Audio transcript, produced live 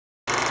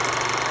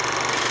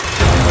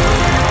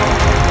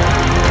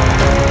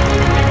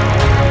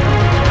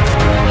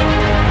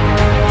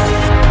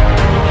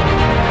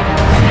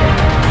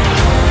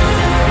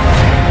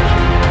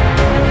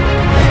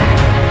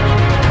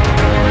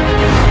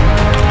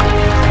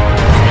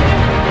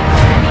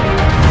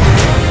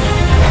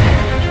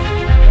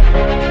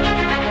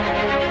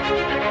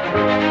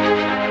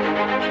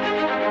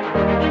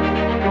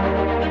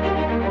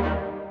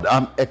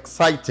I'm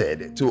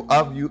excited to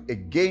have you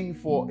again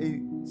for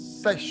a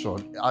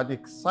session, an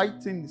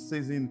exciting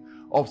season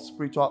of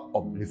spiritual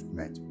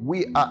upliftment.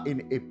 We are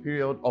in a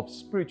period of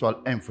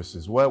spiritual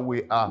emphasis where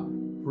we are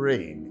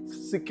praying,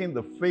 seeking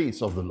the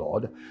face of the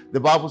Lord. The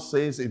Bible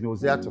says in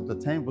Hosea chapter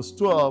 10 verse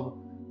 12,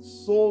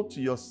 sow to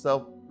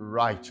yourself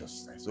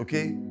righteousness,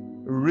 okay?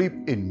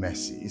 Reap in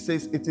mercy. It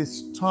says it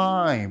is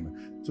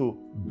time to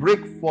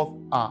break forth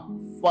our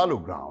fallow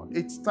ground.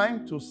 It's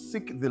time to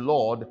seek the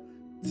Lord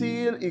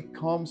till it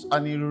comes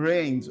and He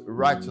rains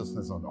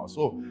righteousness on us.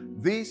 So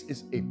this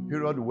is a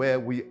period where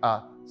we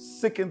are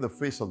seeking the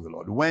face of the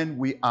Lord. When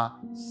we are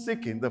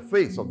seeking the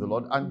face of the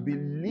Lord and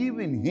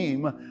believing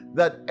Him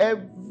that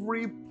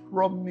every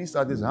promise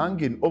that is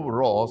hanging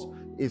over us,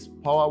 His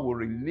power will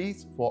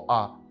release for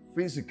our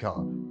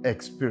physical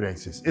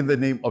experiences in the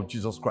name of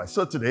Jesus Christ.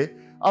 So today,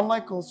 I'd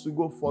like us to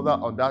go further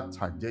on that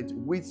tangent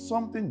with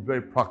something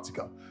very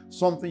practical,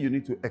 something you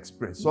need to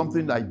experience,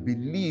 something I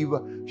believe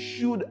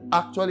should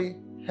actually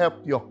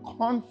help your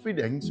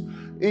confidence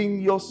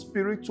in your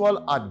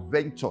spiritual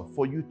adventure,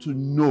 for you to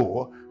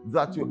know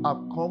that you have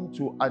come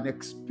to an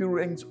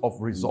experience of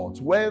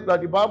results. Where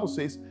that the Bible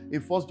says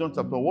in 1 John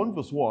chapter 1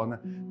 verse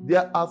 1,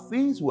 there are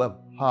things we have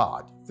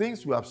heard,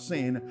 things we have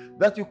seen,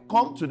 that you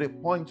come to the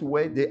point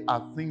where there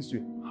are things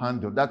you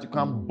handle, that you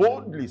can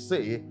boldly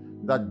say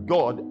that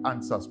God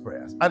answers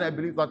prayers. And I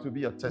believe that will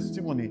be a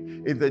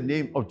testimony in the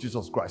name of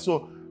Jesus Christ.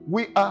 So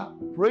we are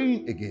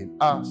praying again.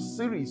 Our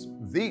series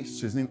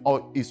this season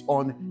is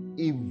on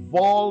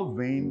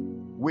evolving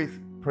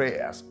with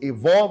prayers.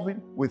 Evolving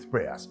with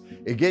prayers.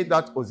 Again,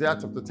 that Hosea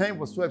chapter 10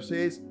 verse 12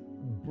 says,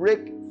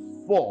 break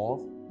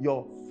forth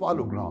your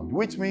fallow ground,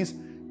 which means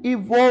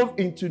evolve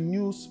into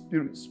new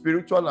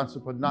spiritual and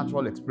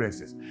supernatural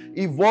experiences.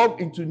 Evolve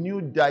into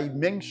new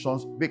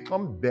dimensions,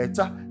 become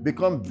better,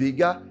 become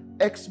bigger,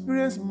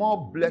 experience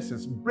more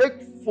blessings,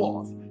 break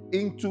forth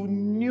into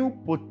new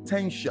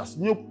potentials,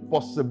 new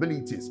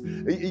possibilities.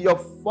 Your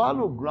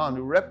fallow ground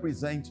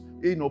represents,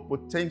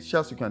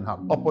 potentials you can have,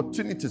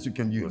 opportunities you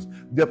can use,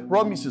 the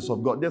promises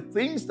of God, the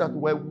things that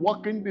were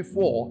working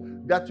before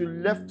that you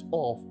left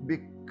off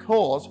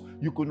because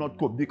you could not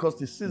cope, because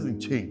the season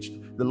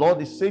changed. The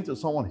Lord is saying to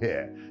someone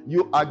here,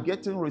 you are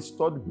getting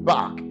restored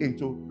back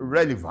into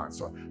relevance.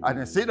 And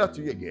I say that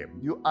to you again,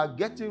 you are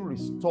getting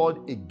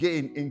restored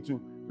again into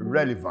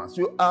relevance.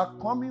 You are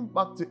coming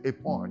back to a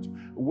point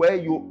where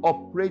you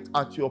operate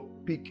at your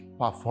peak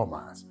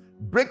performance.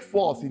 Break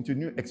forth into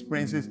new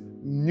experiences,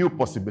 new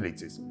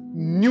possibilities,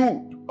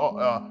 new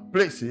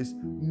places,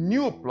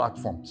 new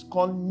platforms.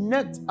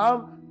 Connect,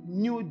 have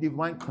new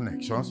divine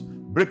connections.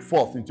 Break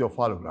forth into your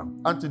fallow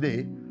ground. And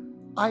today,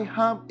 I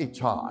have a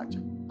charge,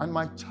 and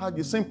my charge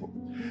is simple.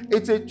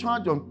 It's a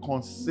charge on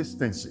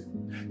consistency.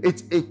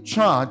 It's a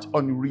charge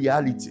on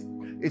reality.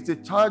 It's a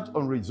charge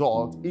on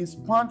result,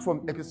 inspired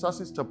from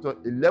Ecclesiastes chapter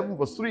 11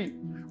 verse 3.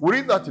 We'll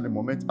read that in a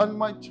moment. And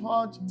my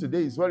charge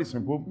today is very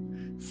simple.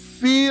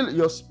 Fill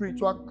your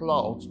spiritual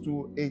clouds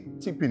to a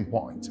tipping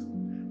point.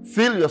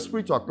 Fill your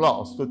spiritual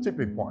clouds to a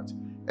tipping point.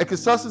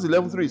 Ecclesiastes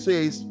 11:3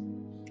 says,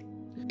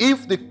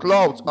 if the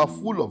clouds are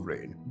full of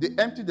rain, they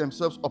empty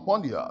themselves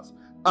upon the earth.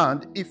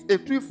 And if a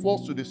tree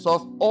falls to the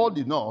south or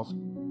the north,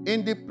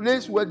 in the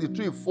place where the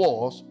tree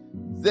falls,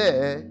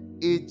 there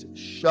it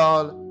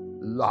shall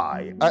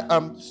lie. I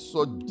am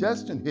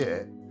suggesting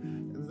here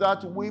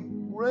that we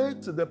pray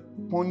to the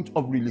point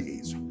of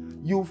release.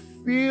 You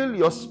feel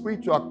your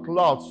spiritual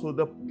clouds to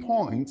the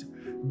point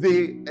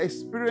the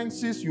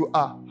experiences you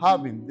are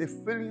having, the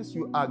feelings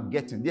you are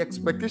getting, the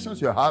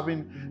expectations you're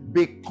having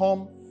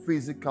become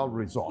physical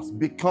results,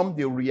 become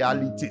the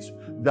realities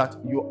that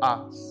you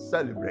are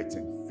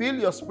celebrating. Feel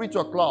your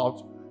spiritual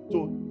clouds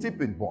to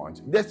tipping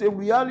point. There's a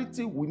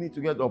reality we need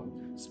to get up.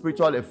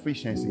 Spiritual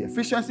efficiency.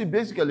 Efficiency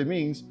basically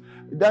means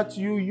that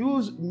you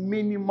use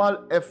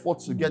minimal effort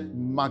to get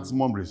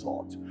maximum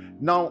result.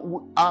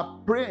 Now, our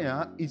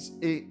prayer is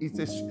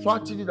a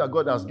strategy that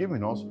God has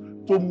given us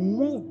to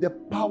move the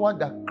power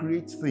that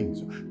creates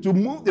things, to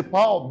move the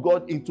power of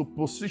God into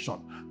position,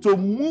 to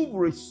move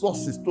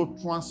resources, to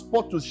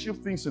transport, to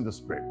shift things in the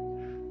spirit.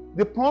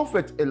 The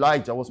prophet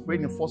Elijah was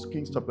praying in 1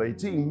 Kings chapter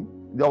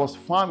 18. There was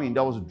famine,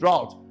 there was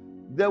drought.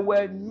 There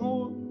were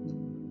no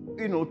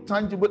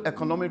tangible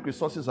economic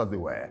resources as they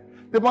were.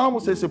 The Bible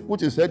says he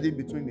put his head in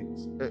between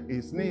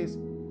his knees.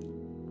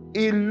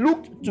 He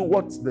looked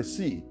towards the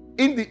sea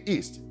in the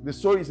east. The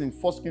story is in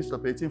 1 Kings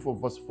chapter 18 from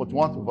verse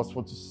 41 to verse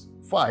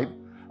 45.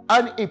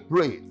 And he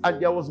prayed,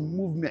 and there was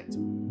movement.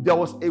 There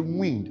was a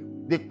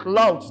wind. The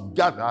clouds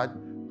gathered,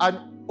 and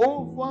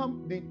over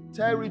the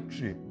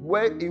territory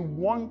where he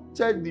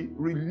wanted the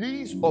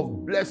release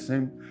of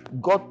blessing,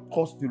 God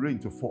caused the rain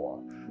to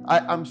fall.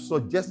 I am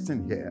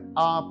suggesting here,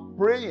 our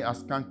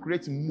prayers can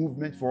create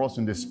movement for us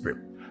in the spirit.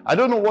 I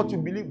don't know what you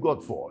believe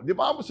God for. The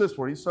Bible says,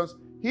 for instance,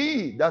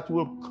 he that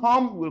will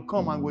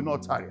come and will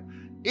not tarry.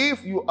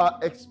 If you are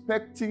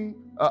expecting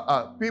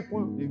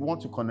people you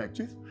want to connect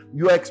with,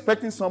 you are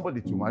expecting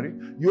somebody to marry,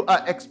 you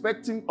are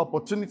expecting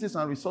opportunities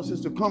and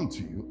resources to come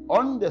to you,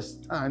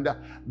 understand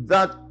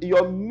that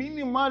your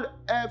minimal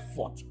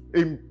effort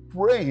in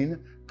praying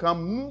can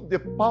move the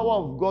power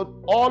of God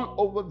all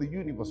over the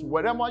universe.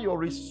 Wherever your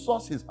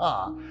resources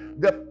are,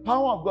 the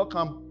power of God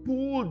can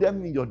pull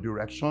them in your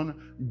direction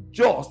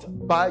just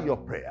by your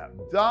prayer.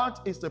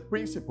 That is the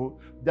principle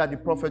that the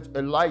prophet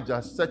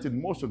Elijah set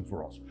in motion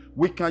for us.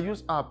 We can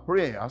use our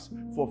prayers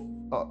for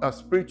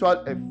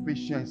spiritual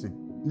efficiency,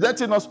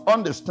 letting us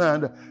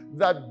understand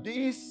that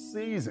this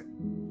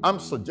season, I'm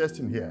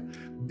suggesting here,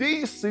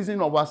 this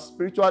season of our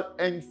spiritual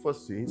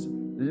emphasis,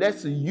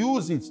 let's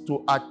use it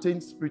to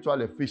attain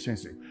spiritual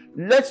efficiency.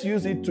 Let's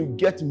use it to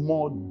get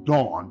more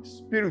done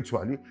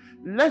spiritually.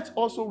 Let's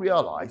also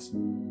realize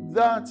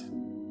that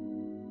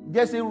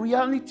there's a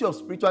reality of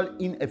spiritual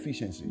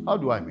inefficiency. How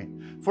do I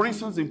mean? For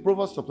instance, in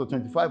Proverbs chapter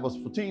 25, verse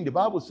 14, the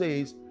Bible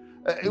says,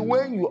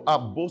 when you are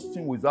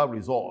boasting without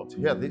result,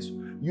 hear this,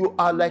 you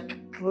are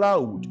like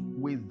cloud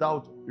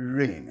without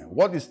rain.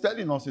 What it's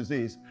telling us is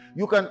this: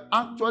 you can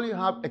actually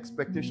have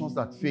expectations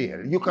that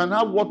fail. You can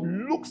have what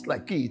looks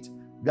like it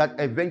that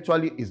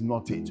eventually is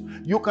not it.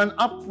 You can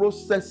have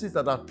processes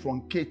that are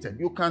truncated.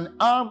 You can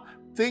have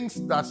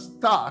things that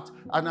start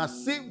and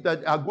as if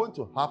that are going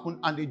to happen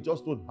and they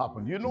just don't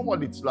happen. You know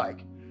what it's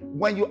like?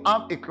 When you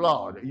have a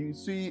cloud, you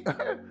see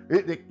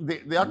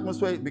the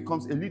atmosphere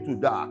becomes a little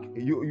dark.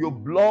 You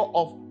blow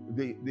off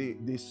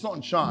the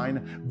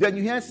sunshine, then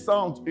you hear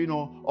sounds,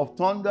 of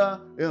thunder,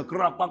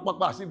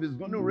 as if it's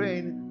going to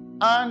rain,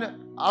 and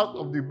out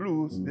of the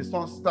blues, the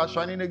sun starts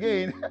shining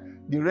again.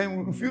 The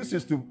rain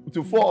refuses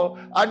to fall,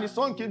 and the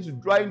sun keeps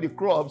drying the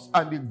crops,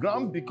 and the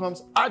ground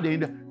becomes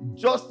hardened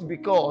just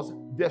because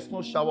there's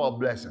no shower of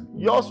blessing.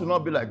 Yours will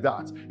not be like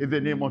that in the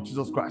name of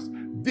Jesus Christ.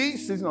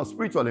 This season of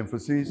spiritual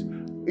emphasis,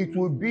 it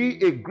will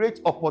be a great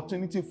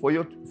opportunity for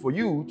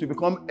you to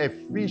become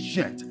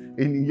efficient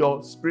in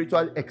your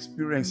spiritual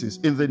experiences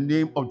in the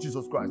name of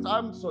Jesus Christ.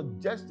 I'm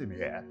suggesting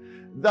here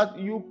that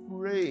you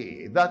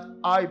pray, that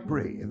I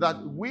pray,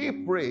 that we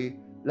pray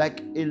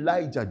like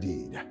Elijah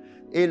did.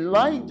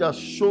 Elijah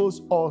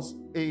shows us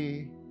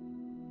a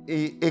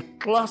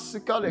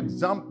classical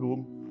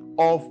example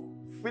of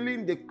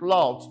filling the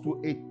clouds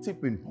to a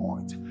tipping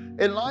point.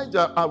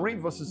 Elijah, I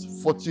read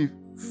verses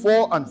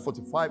 44 and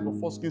 45 of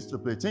 1 Kings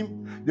chapter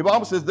 18. The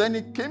Bible says, then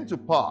it came to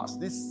pass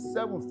this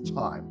seventh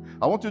time.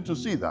 I want you to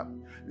see that,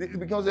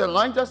 because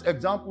Elijah's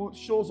example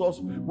shows us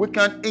we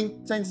can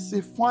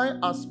intensify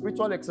our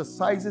spiritual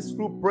exercises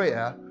through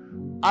prayer,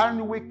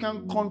 and we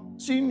can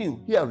continue,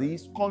 hear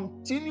this,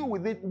 continue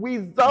with it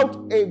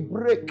without a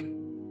break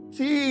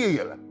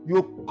till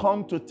you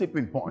come to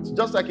tipping points.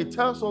 Just like it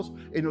tells us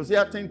in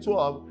Hosea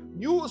 10:12,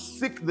 you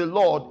seek the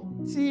Lord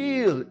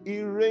till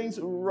He rains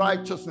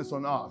righteousness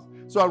on earth.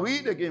 So I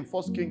read again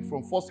 1 Kings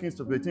from 1 Kings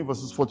chapter 18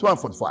 verses 41 and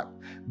 45.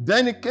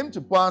 Then it came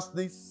to pass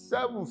the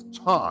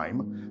seventh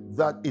time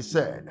that he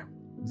said,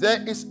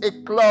 there is a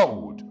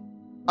cloud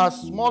as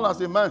small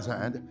as a man's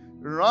hand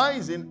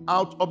rising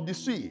out of the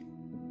sea.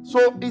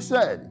 So he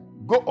said,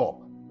 go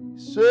up,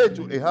 say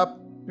to Ahab,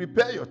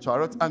 prepare your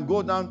chariot and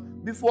go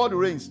down before the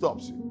rain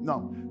stops you.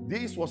 Now,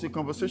 this was a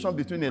conversation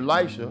between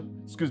Elijah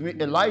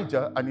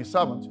and his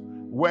servant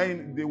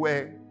when they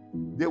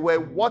were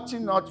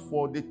watching out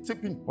for the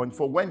tipping point,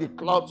 for when the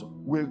clouds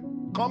will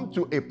come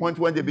to a point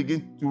when they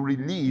begin to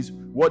release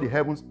what the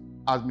heavens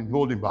has been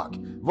holding back.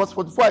 Verse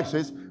 45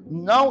 says,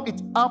 now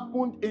it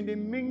happened in the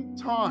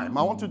meantime.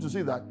 I want you to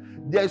see that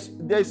there's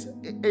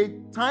a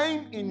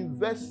time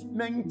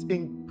investment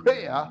in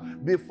prayer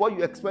before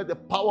you expect the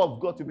power of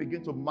God to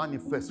begin to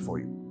manifest for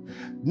you.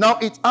 Now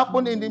it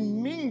happened in the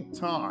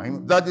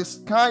meantime that the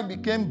sky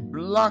became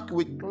black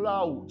with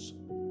clouds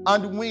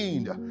and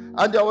wind,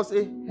 and there was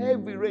a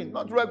heavy rain,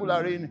 not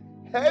regular rain,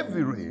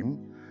 heavy rain.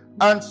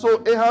 And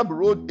so Ahab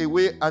rode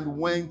away and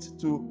went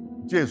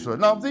to Jezreel.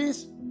 Now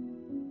this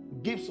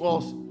gives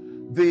us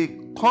the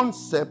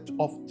concept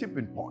of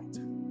tipping point.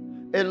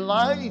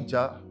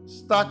 Elijah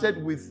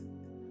started with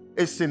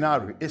a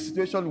scenario, a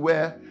situation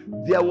where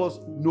there was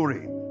no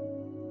rain,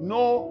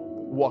 no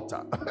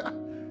water.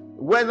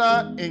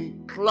 Whether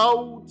in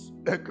clouds,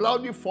 a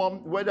cloudy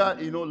form, whether,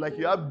 like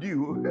you have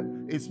dew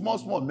in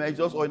small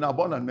measures or in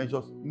abundant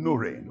measures, no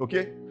rain,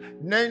 okay?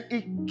 Then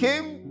it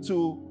came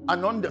to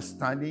an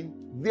understanding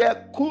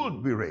there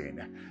could be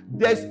rain.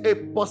 There's a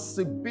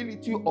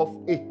possibility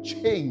of a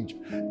change.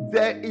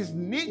 There is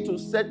need to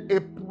set a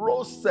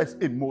process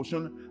in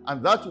motion,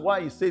 and that's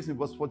why it says in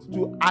verse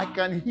 42, I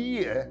can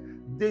hear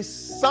the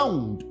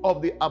sound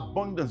of the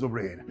abundance of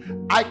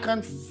rain. I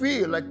can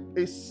feel like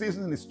a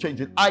season is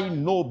changing. I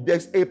know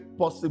there's a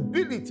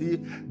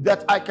possibility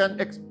that I can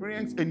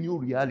experience a new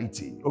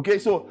reality. Okay,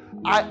 so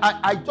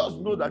I just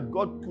know that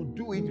God could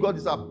do it. God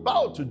is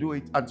about to do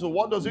it. And so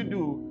what does He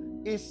do?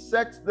 He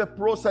sets the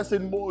process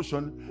in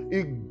motion.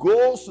 He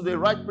goes to the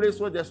right place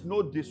where there's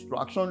no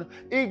distraction.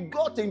 He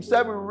got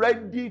himself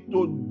ready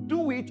to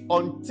do it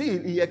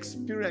until he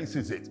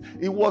experiences it.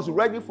 He was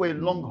ready for a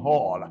long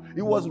haul.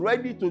 He was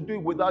ready to do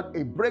it without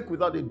a break,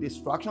 without a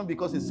distraction,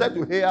 because he said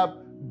to Ahab,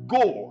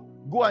 go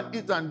go and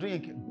eat and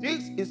drink.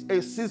 This is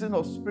a season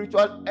of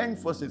spiritual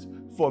emphasis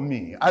for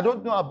me. I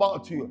don't know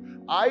about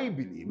you. I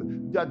believe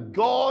that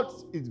God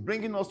is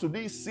bringing us to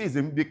this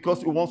season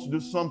because He wants to do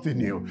something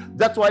new.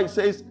 That's why He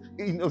says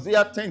in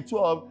Hosea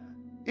 10:12,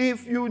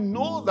 if you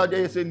know that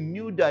there is a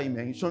new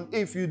dimension,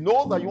 if you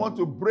know that you want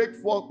to break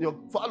forth your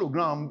fallow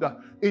ground,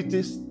 it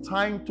is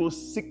time to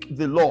seek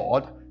the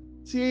Lord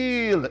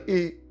till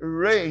He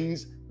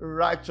reigns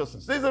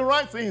righteousness. These the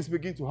right things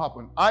begin to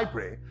happen. I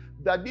pray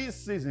that this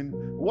season,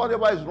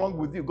 whatever is wrong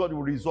with you, God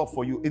will resolve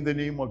for you in the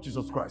name of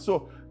Jesus Christ.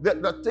 So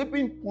the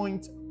tipping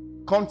point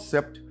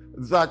concept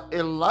that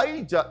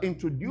Elijah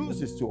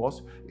introduces to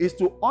us is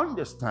to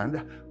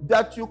understand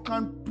that you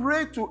can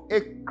pray to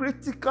a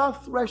critical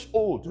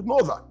threshold. To know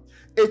that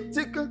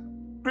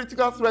a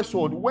critical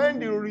threshold, when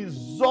the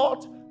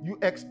result you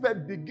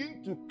expect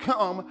begin to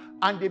come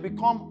and they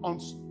become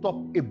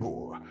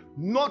unstoppable.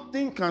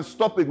 Nothing can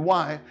stop it.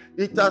 Why?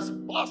 It has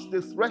passed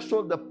the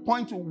threshold, the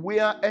point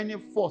where any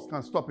force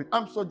can stop it.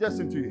 I'm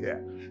suggesting to you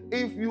here,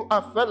 if you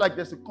have felt like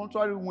there's a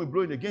contrary wind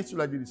blowing against you,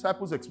 like the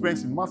disciples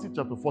experienced in Matthew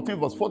chapter 14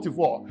 verse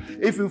 44,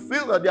 if you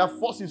feel that there are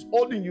forces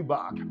holding you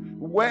back,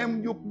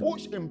 when you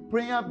push in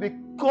prayer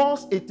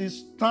because it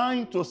is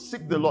time to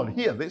seek the Lord,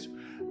 hear this.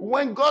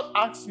 When God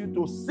asks you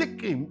to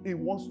seek Him, He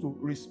wants to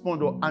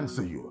respond or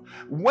answer you.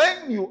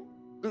 When you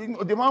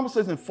know, the Bible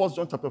says in 1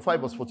 John chapter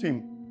 5 verse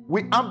 14,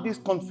 we have this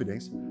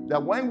confidence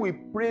that when we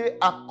pray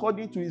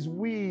according to His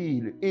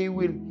will, He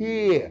will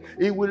hear,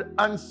 He will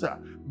answer.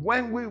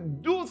 When we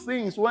do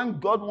things, when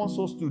God wants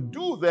us to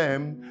do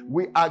them,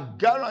 we are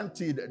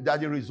guaranteed that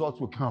the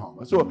results will come.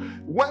 So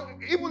when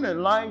even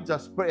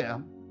Elijah's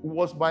prayer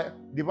was by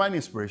divine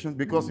inspiration,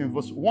 because in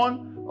verse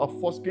 1 of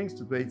 1 Kings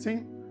chapter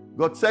 18,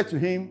 God said to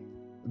him,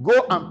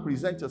 go and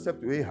present yourself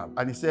to Ahab.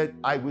 And he said,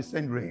 I will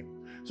send rain.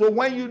 So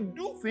when you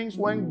do things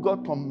when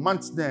God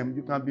commands them,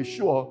 you can be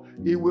sure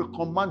He will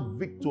command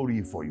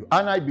victory for you.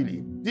 And I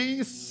believe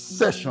this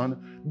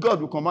session,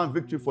 God will command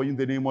victory for you in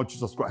the name of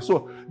Jesus Christ.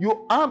 So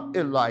you have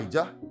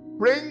Elijah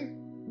praying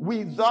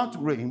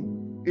without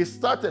rain. He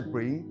started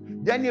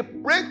praying. Then he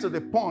prayed to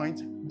the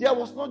point there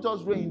was not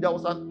just rain, there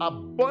was an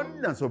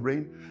abundance of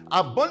rain.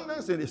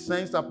 Abundance in the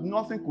sense that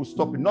nothing could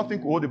stop it, nothing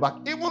could hold it back.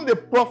 Even the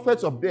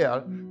prophets of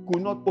Baal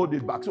could not hold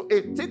it back. So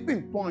a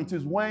tipping point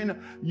is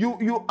when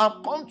you have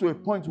come to a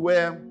point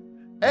where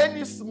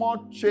any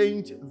small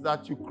change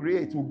that you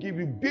create will give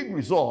you big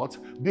results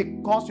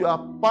because you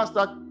have passed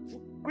that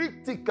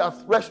critical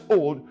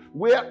threshold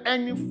where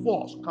any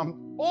force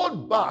can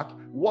hold back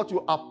what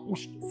you have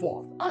pushed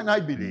forth. And I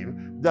believe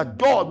that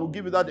God will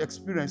give you that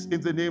experience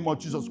in the name of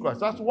Jesus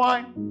Christ. That's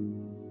why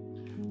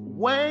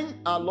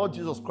when our Lord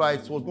Jesus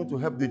Christ was going to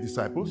help the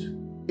disciples,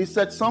 He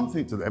said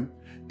something to them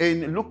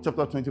in Luke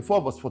chapter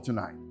 24 verse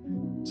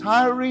 49.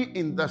 Tarry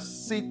in the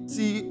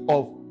city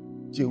of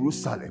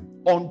Jerusalem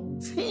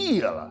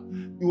until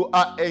you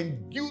are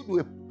endued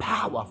with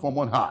power from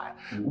on high.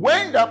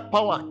 When that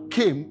power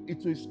came,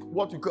 it was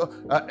what you call,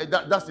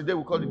 that's the day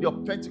we call the day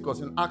of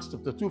Pentecost in Acts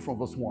chapter 2 from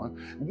verse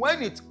 1.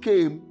 When it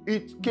came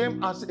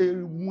as a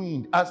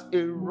wind, as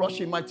a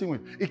rushing mighty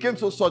wind. It came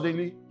so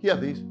suddenly, hear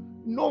this,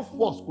 no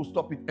force could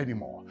stop it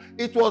anymore.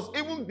 It was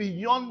even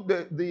beyond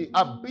the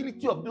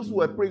ability of those who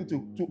were praying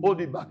to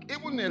hold it back.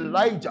 Even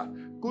Elijah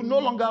could no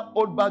longer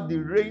hold back the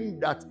rain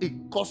that it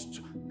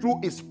caused through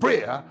his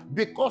prayer,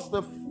 because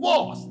the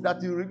force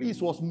that he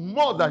released was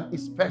more than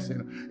his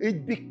person.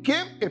 It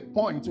became a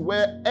point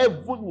where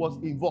heaven was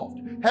involved.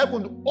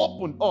 Heaven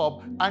opened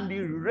up, and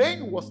the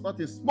rain was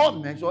not a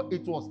small measure,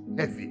 it was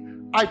heavy.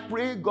 I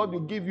pray God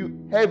will give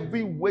you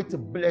heavyweight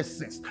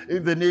blessings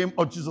in the name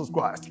of Jesus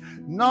Christ.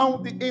 Now,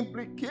 the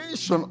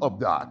implication of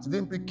that,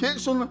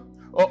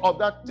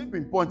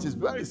 tipping point is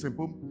very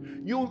simple.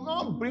 You will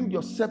now bring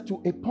yourself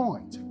to a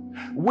point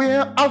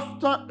where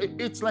after,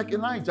 it's like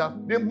Elijah,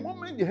 the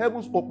moment the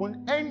heavens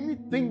open,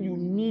 anything you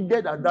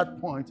needed at that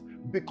point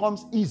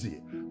becomes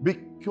easy,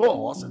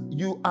 because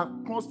you have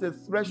crossed the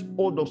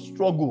threshold of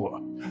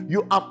struggle.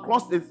 You have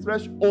crossed the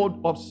threshold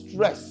of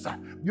stress.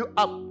 You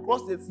have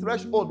crossed the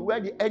threshold where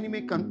the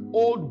enemy can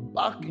hold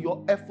back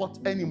your effort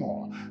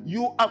anymore.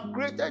 You have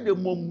created a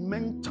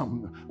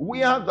momentum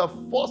where the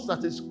force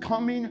that is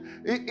coming,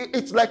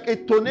 it's like a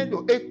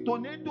tornado. A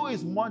tornado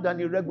is more than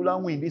a regular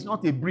wind. It's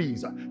not a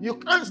breeze. You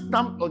can't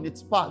stamp on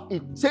its path.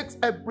 It takes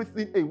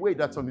everything away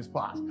that's on its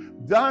path.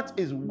 That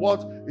is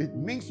what it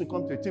means to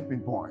come to a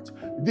tipping point.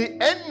 The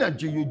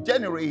energy you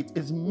generate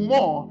is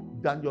more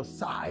than your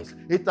size.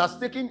 It has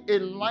taken a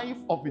life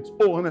of its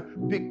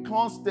own,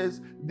 because there's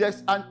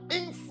an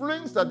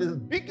influence that is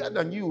bigger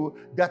than you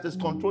that is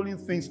controlling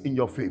things in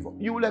your favor.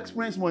 You will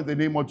experience more in the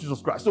name of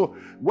Jesus Christ. So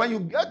when you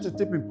get to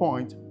tipping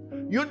point,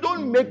 you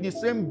don't make the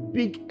same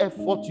big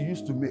effort you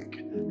used to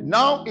make.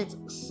 Now it's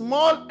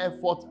small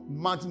effort,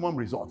 maximum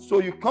results.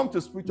 So you come to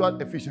spiritual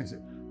efficiency.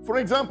 For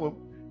example,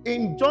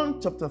 in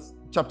John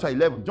chapter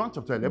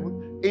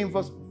 11, in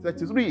verse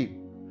 33,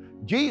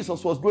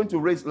 Jesus was going to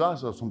raise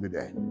Lazarus from the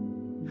dead.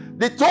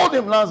 They told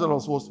him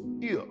Lazarus was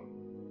ill.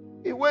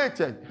 He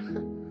waited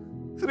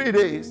 3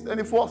 days, then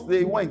the fourth day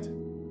he went.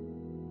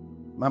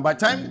 And by the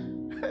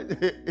time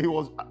he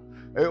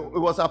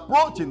was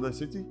approaching the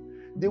city.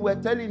 They were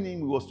telling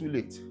him it was too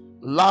late.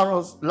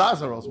 Lazarus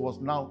was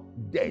now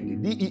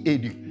dead.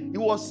 D-E-A-D. He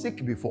was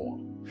sick before.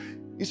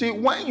 You see,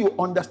 when you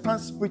understand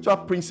spiritual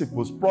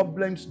principles,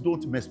 problems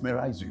don't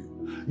mesmerize you.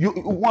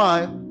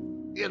 Why?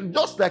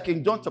 Just like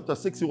in John chapter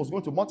 6, he was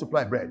going to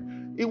multiply bread.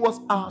 He was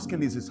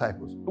asking his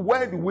disciples,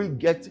 where do we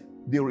get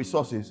the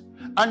resources?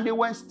 And they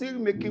were still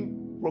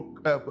making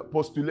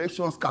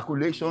postulations,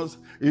 calculations,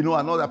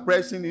 another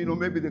pressing,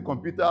 maybe the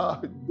computer,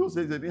 those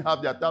days they didn't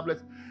have their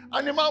tablets.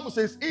 And the man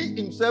says he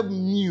himself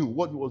knew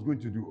what he was going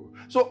to do.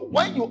 So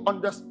when you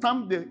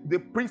understand the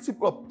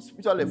principle of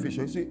spiritual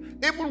efficiency,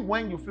 even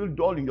when you feel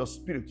dull in your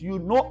spirit, you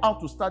know how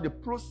to start the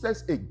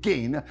process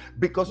again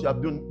because you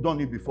have done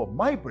it before.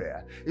 My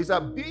prayer is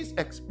that this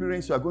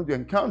experience you are going to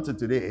encounter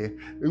today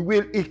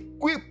will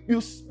equip you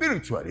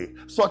spiritually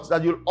such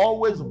that you'll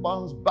always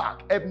bounce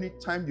back every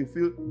time you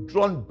feel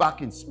drawn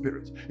back in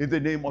spirit in the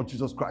name of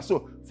Jesus Christ.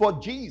 So for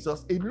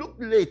Jesus, it looked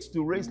late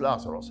to raise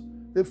Lazarus.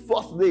 The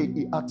first day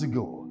he had to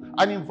go.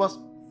 And in verse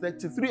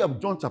 33 of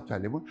John chapter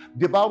 11,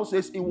 the Bible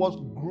says it was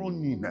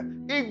groaning.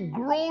 It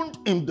groaned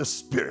in the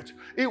spirit.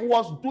 It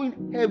was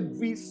doing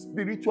heavy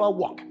spiritual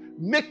work,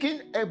 making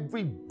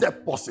every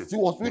deposit. It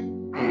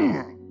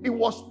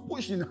was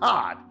pushing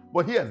hard.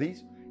 But hear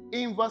this,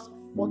 in verse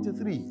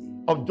 43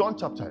 of John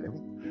chapter 11,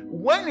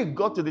 when he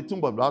got to the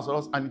tomb of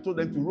Lazarus and he told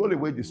them to roll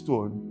away the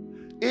stone,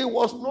 it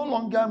was no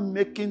longer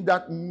making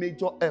that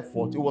major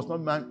effort. It was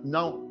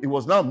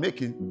now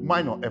making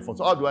minor efforts.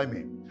 How do I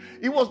mean?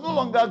 It was no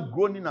longer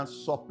groaning and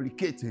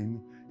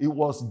supplicating. It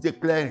was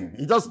declaring.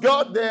 He just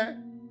got there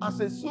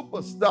as a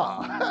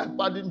superstar.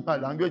 Pardon my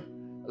language.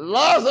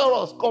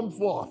 Lazarus, come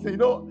forth. The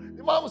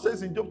Bible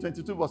says in Job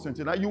 22 verse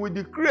 29, you will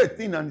decree a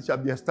thing and it shall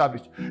be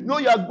established. No,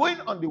 you are going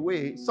on the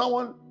way.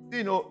 Someone,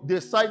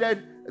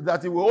 decided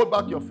that it will hold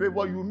back your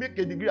favor. You make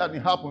a decree and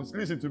it happens.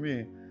 Listen to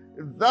me.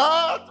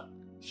 That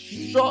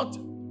short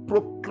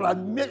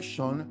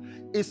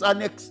proclamation is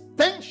an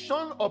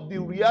extension of the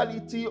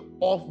reality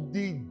of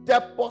the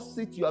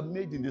deposit you have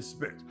made in the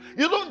spirit.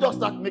 You don't just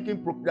start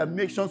making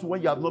proclamations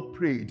when you have not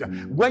prayed,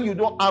 when you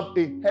don't have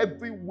a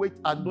heavyweight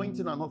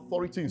anointing and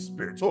authority in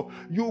spirit. So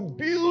you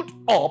build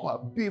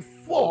up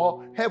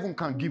before heaven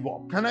can give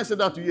up. Can I say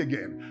that to you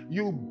again?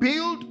 You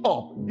build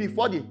up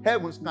before the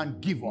heavens can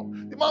give up.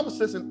 The Bible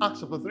says in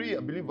Acts chapter 3, I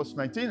believe verse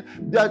 19,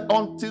 that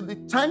until the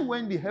time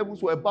when the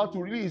heavens were about to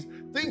release,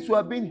 things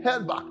were being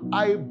held back.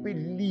 I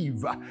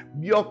believe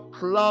your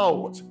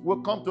clouds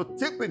will come to a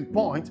tipping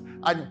point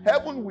and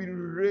heaven will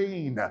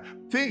rain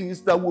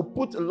things that will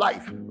put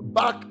life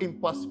back in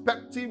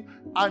perspective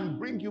and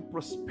bring you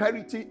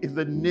prosperity in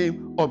the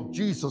name of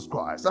Jesus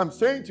Christ. I'm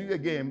saying to you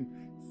again,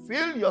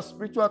 fill your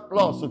spiritual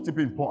clouds to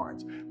tipping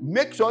point.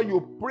 Make sure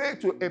you pray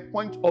to a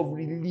point of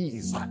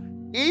release.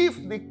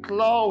 If the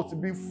clouds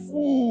be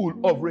full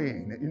of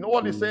rain, you know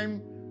what he's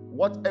saying?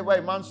 Whatever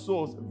a man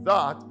sows,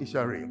 that it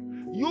shall reap.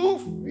 You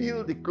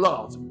feel the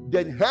clouds,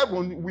 then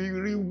heaven will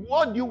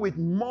reward you with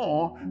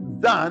more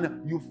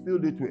than you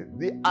filled it with.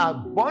 The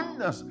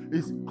abundance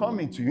is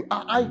coming to you.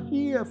 I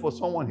hear for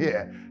someone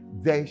here,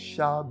 there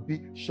shall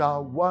be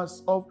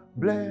showers of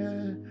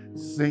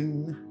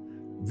blessing.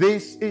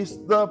 This is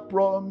the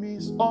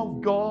promise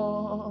of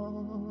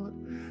God.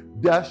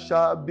 There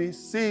shall be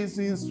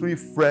seasons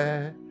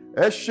refreshing.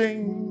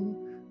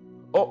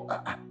 Oh,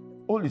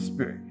 Holy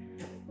Spirit.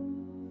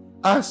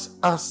 As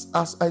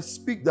I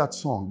speak that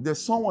song,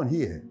 there's someone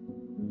here.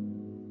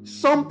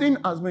 Something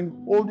has been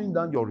holding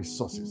down your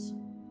resources.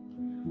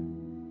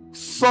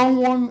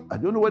 Someone, I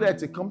don't know whether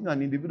it's a company or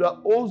an individual,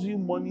 owes you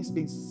monies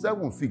in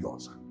 7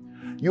 figures.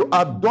 You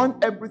have done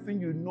everything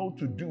you know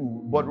to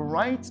do, but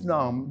right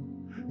now,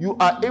 you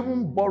are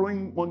even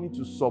borrowing money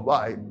to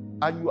survive,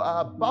 and you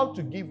are about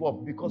to give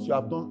up because you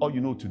have done all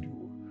you know to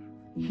do.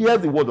 Hear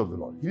the word of the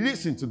Lord.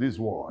 Listen to this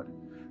word.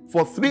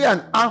 For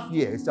 3.5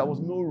 years, there was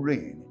no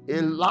rain.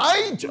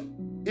 Elijah,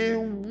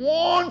 in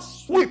one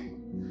sweep,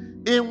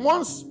 in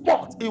one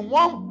spot, in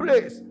one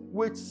place,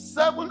 with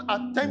 7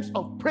 attempts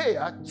of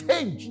prayer,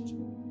 changed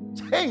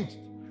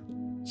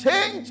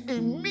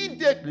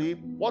immediately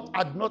what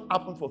had not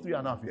happened for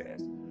 3.5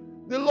 years.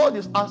 The Lord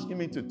is asking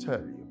me to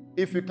tell you,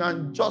 if you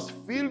can just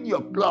fill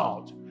your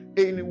cloud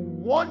in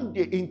one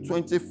day, in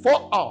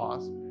 24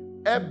 hours,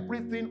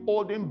 everything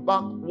holding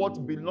back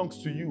what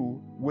belongs to you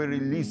will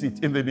release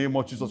it in the name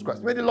of Jesus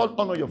Christ. May the Lord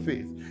honor your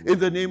faith in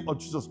the name of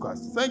Jesus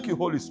Christ. Thank you,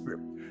 Holy Spirit.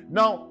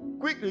 Now,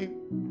 quickly,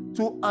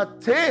 to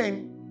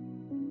attain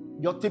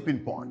your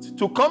tipping point,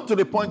 to come to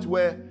the point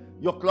where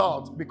your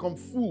clouds become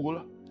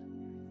full,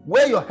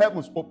 where your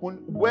heavens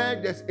open, where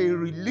there's a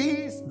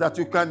release that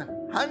you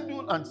can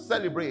handle and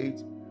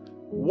celebrate,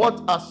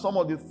 what are some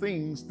of the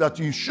things that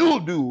you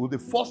should do? The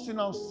first thing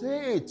I'll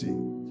say to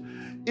you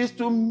is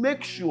to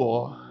make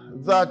sure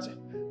that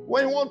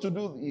when you want to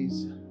do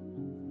this,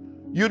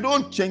 you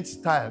don't change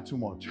style too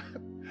much.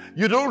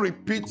 You don't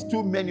repeat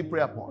too many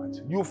prayer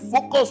points. You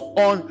focus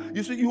on,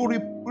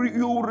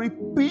 you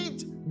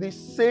repeat the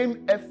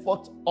same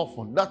effort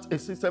often. That's a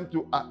system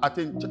to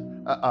attain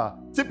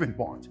tipping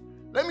point.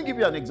 Let me give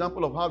you an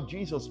example of how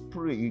Jesus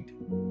prayed.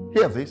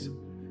 Hear this.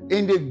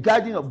 In the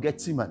Garden of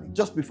Gethsemane,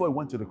 just before he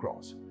went to the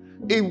cross.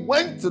 He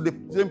went to the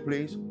same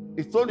place.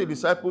 He told the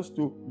disciples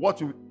to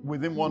watch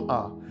within 1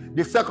 hour.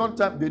 The second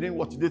time, they didn't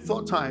watch. The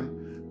third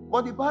time.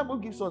 But the Bible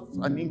gives us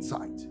an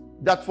insight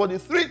that for the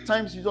 3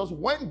 times Jesus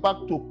went back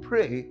to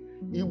pray,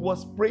 he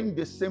was praying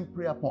the same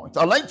prayer point.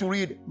 I'd like to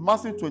read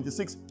Matthew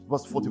 26,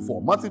 verse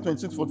 44. Matthew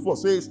 26, 44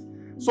 says,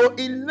 so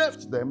he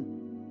left them,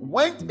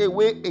 went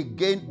away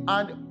again,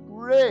 and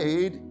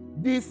prayed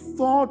the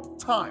 3rd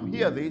time.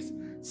 Hear this.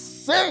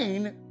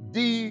 Saying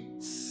the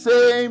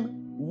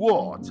same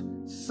words.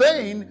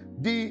 Saying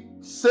the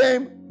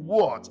same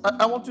words.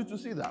 I want you to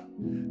see that.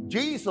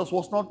 Jesus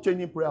was not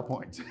changing prayer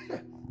points.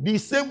 The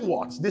same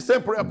words, the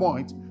same prayer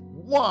point.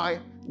 Why?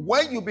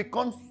 When you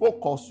become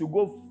focused, you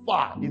go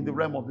far in the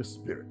realm of the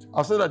spirit.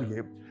 I'll say that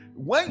again.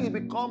 When you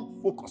become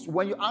focused,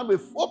 when you have a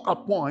focal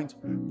point,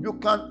 you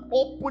can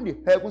open the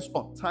heavens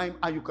on time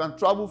and you can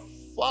travel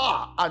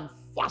far and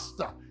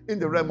faster in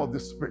the realm of the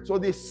spirit. So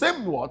the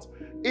same words,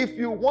 if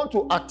you want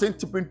to attain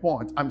tipping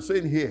point, I'm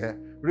saying here,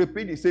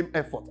 repeat the same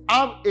effort.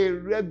 Have a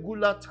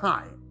regular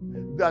time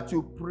that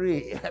you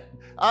pray.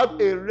 Have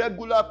a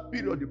regular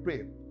period you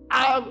pray.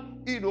 Have,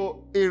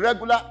 a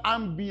regular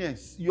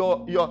ambience.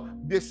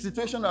 The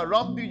situation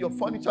around you, your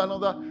furniture, and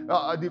other,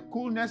 the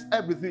coolness,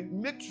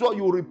 everything. Make sure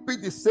you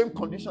repeat the same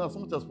condition as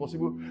much as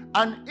possible.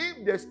 And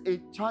if there's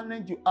a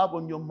challenge you have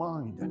on your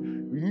mind,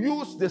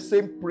 use the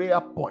same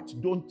prayer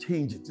point. Don't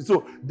change it.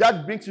 So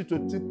that brings you to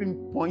a tipping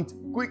point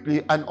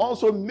quickly. And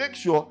also make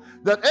sure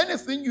that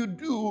anything you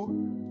do,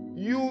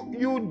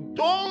 you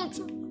don't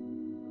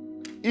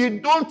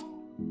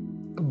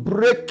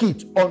break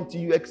it until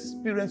you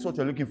experience what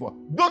you're looking for.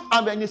 Don't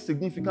have any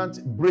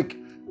significant break.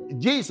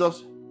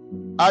 Jesus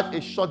had a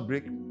short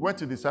break, went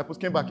to the disciples,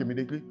 came back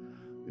immediately.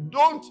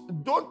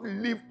 Don't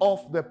leave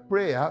off the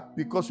prayer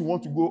because you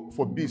want to go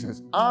for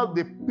business. Have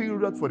the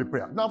period for the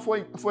prayer. Now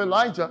for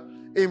Elijah,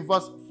 in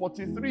verse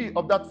 43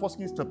 of that 1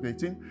 Kings chapter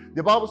 18,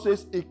 the Bible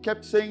says he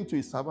kept saying to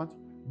his servant,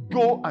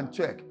 go and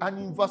check. And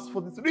in verse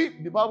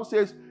 43, the Bible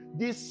says,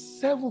 the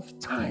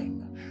seventh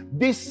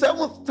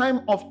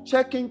time of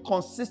checking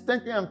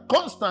consistently and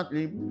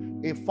constantly,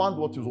 he found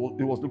what he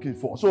was looking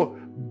for. So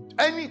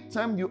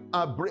anytime you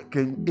are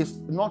breaking, it's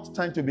not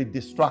time to be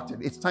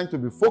distracted. It's time to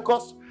be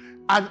focused.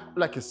 And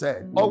like I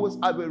said, always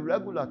have a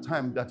regular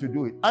time that you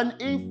do it. And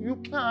if you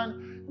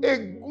can, a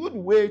good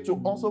way to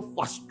also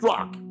fast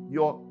track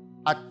your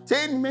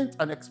attainment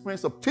and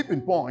experience of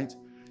tipping point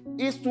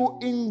is to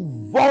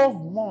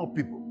involve more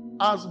people.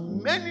 As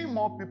many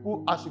more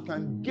people as you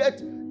can get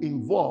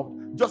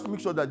involved, just make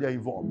sure that they're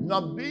involved.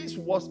 Now, this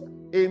was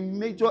a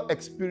major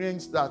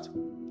experience that,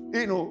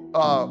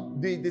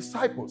 the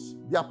disciples,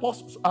 the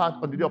apostles had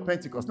on the day of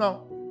Pentecost.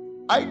 Now,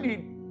 I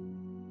did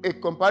a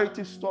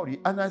comparative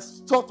study and I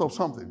thought of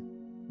something.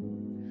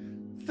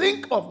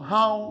 Think of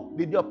how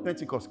the day of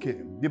Pentecost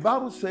came. The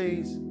Bible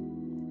says,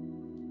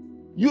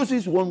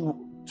 uses 2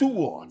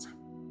 words.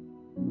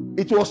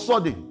 It was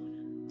sudden.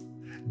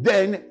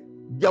 Then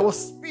there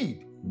was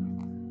speed.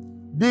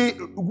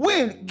 The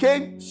wind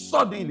came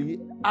suddenly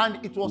and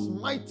it was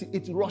mighty.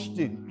 It rushed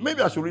in.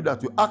 Maybe I should read that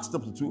to you. Acts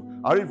chapter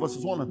 2. I read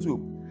verses 1 and 2.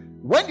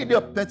 When the day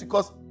of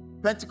Pentecost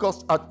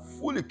had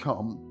fully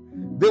come,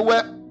 they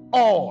were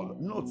all,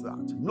 note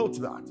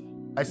that.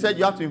 I said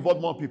you have to involve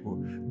more people.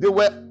 They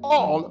were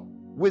all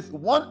with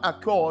one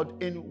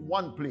accord in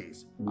one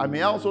place. I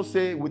may also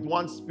say with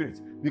one spirit,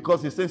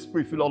 because the same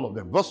spirit filled all of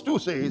them. Verse 2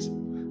 says,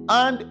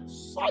 and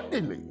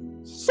suddenly,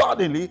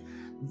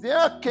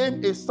 there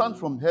came a sound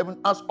from heaven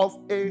as of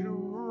a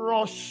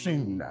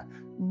rushing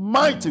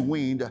mighty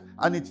wind,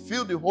 and it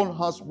filled the whole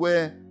house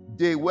where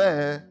they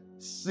were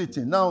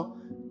sitting. Now,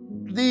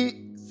 the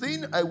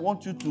thing I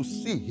want you to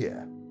see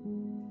here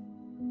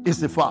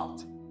is the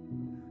fact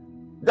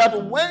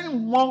that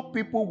when more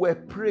people were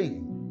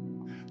praying,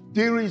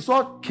 the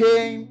result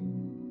came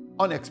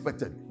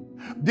unexpectedly.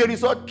 The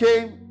result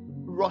came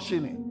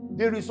rushing in.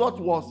 The result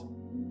was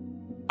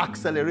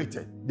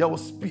accelerated. There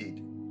was speed.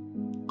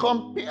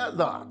 Compare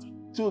that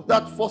to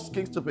that 1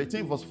 Kings chapter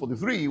 18 verse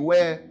 43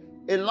 where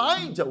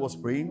Elijah was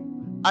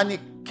praying and he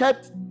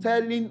kept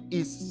telling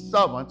his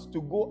servants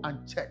to go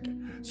and check.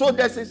 So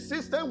there's a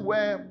system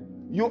where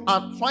you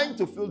are trying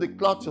to fill the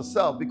cloud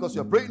yourself because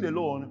you're praying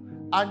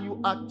alone and you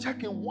are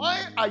checking.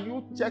 Why are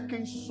you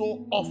checking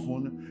so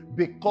often?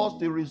 Because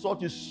the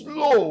result is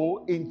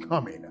slow in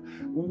coming.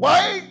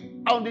 Why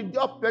on the day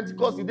of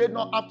Pentecost you did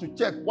not have to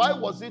check? Why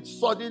was it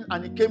sudden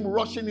and it came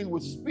rushing in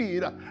with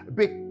speed?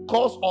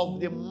 Because of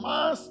the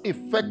mass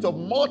effect of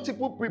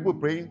multiple people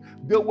praying.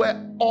 They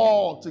were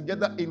all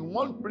together in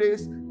one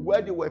place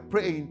where they were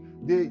praying.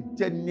 They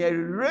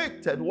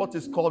generated what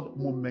is called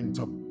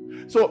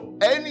momentum. So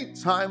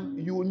anytime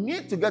you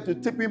need to get to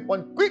tipping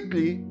point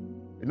quickly,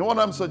 you know what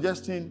I'm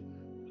suggesting?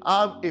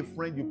 Have a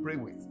friend you pray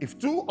with. If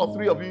 2 or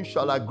 3 of you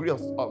shall agree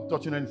of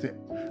touching anything,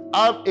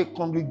 have a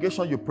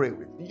congregation you pray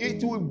with.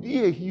 It will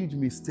be a huge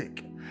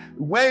mistake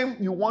When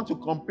you want to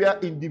compare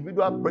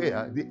individual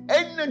prayer, the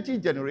energy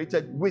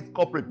generated with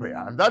corporate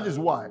prayer. And that is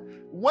why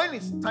when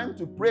it's time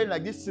to pray,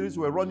 like this series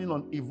we're running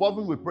on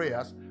Evolving with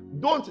Prayers,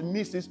 don't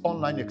miss this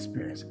online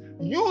experience.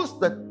 Use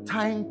the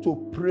time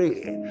to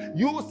pray.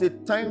 Use the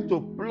time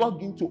to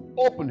plug into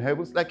open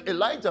heavens, like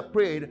Elijah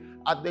prayed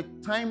at the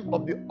time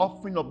of the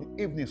offering of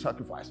the evening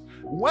sacrifice.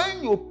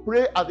 When you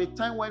pray at the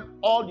time when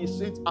all the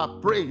saints are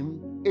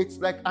praying, it's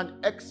like an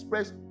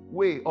express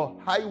way or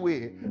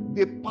highway.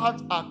 The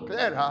paths are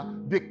clearer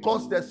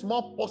because there's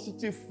more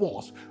positive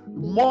force,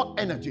 more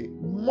energy,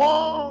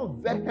 more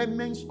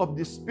vehemence of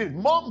the Spirit,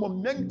 more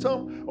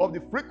momentum of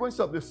the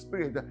frequency of the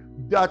Spirit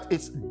that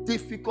it's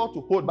difficult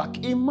to hold back.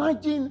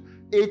 Imagine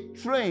a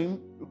train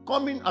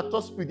coming at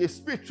top speed, a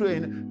speed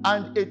train,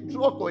 and a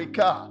truck or a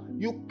car.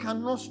 You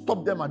cannot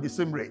stop them at the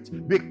same rate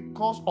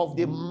because of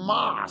the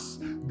mass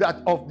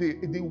that of the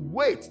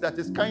weight that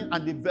is carrying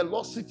and the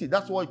velocity.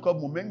 That's what we call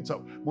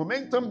momentum.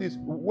 Momentum is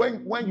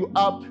when you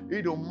have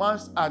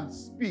mass and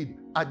speed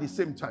at the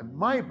same time.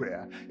 My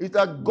prayer is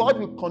that God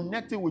will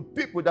connect you with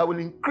people that will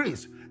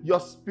increase your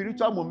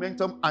spiritual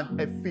momentum and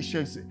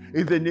efficiency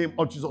in the name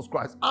of Jesus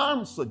Christ.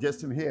 I'm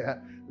suggesting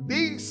here,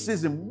 this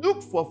season,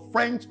 look for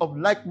friends of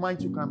like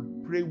mind you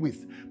can pray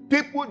with.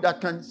 People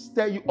that can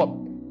stir you up.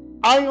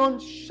 Iron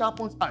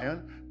sharpens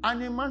iron,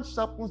 and a man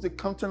sharpens the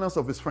countenance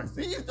of his friends.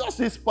 Just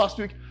this past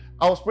week,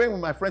 I was praying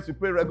with my friends. We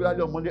pray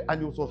regularly on Monday,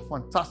 and it was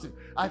fantastic.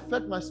 I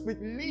felt my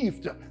spirit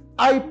lift.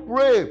 I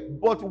pray,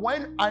 but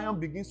when iron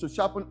begins to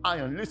sharpen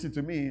iron, listen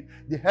to me,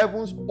 the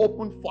heavens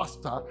open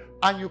faster,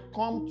 and you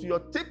come to your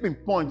tipping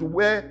point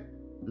where,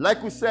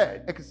 like we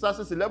said,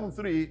 Ecclesiastes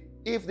 11:3,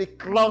 if the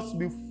clouds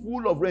be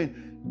full of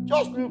rain.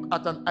 Just look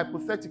at an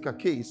hypothetical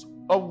case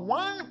of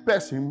one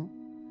person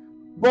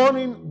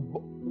pouring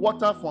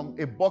water from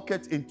a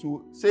bucket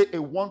into, say, a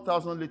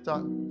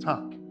 1,000-liter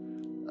tank.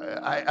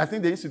 I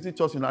think they used to teach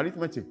us in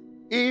arithmetic.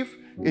 If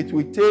it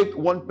will take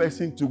one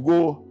person to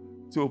go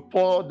to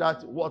pour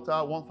that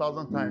water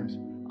 1,000 times,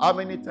 how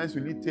many times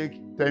will it take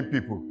 10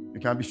 people?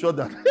 You can be sure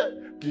that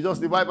you just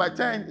divide by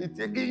 10.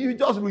 You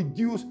just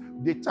reduce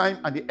the time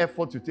and the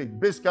effort to take.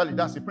 Basically,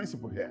 that's the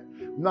principle here.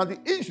 Now, the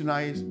issue now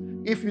is,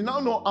 if you now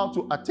know how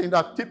to attain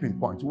that tipping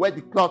point, where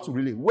the clouds will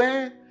release,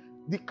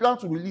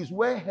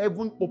 where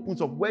heaven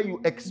opens up, where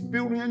you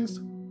experience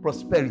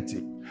prosperity,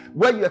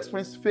 where you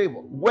experience favor,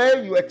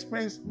 where you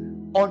experience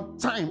on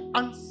time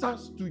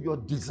answers to your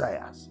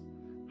desires.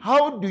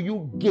 How do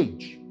you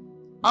gauge?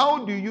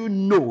 How do you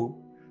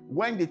know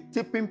when the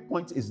tipping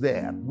point is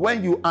there?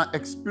 When you are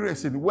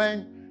experiencing,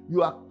 when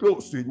you are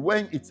close to it,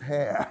 when it's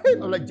here.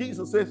 Like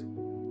Jesus says,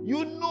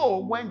 you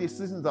know when the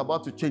season is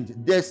about to change.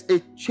 There's a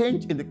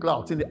change in the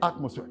clouds, in the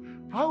atmosphere.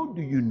 How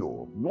do you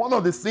know? One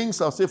of the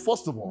things I'll say,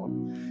 first of all,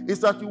 is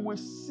that you will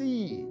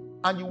see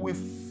and you will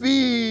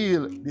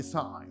feel the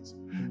signs.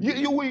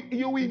 You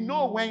will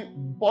know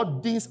when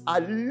burdens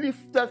are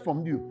lifted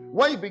from you,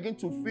 when you begin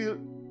to feel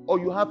or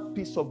you have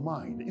peace of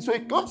mind. So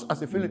it comes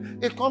as a feeling.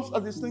 It comes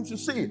as these things you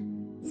see.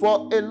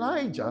 For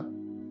Elijah,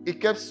 he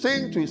kept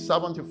saying to his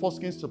servant in 1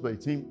 Kings chapter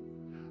 18,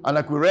 and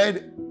like we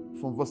read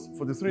from verse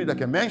 43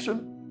 that I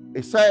mentioned,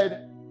 he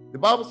said, the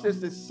Bible says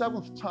the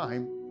seventh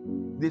time,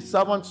 the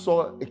servant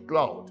saw a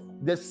cloud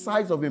the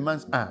size of a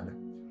man's hand.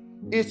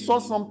 He saw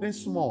something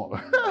small.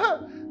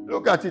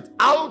 Look at it.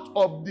 Out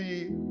of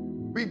the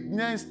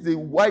bigness, the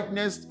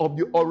wideness of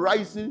the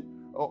horizon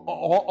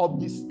or of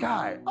the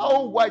sky.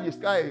 How wide the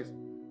sky is.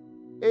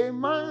 A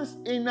man's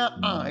inner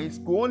eyes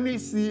could only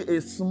see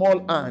a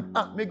small hand.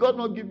 May God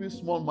not give you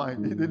small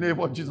mind in the name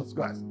of Jesus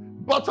Christ.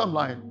 Bottom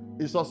line,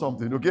 he saw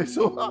something, okay?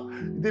 So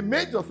the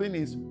major thing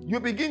is you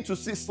begin to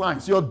see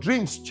signs. Your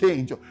dreams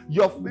change.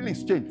 Your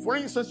feelings change. For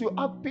instance, you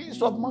have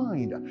peace of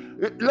mind.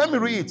 Let me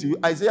read it to you.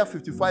 Isaiah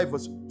 55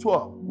 verse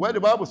 12, where the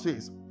Bible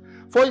says,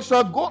 for you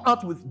shall go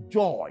out with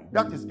joy.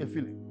 That is a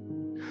feeling.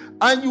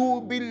 And you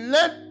will be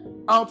led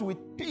out with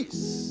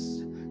peace.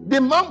 The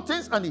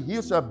mountains and the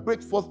hills shall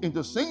break forth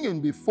into singing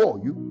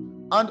before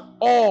you, and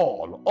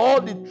all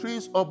the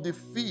trees of the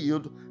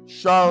field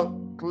shall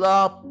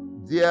clap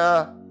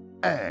their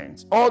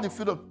hands. All the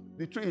field of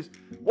the trees.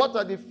 What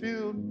are the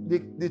field?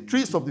 The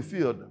trees of the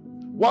field.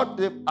 What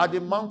are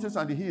the mountains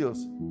and the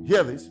hills?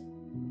 Hear this.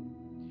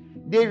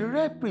 They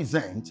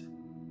represent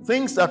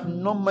things that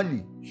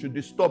normally should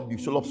disturb you,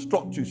 should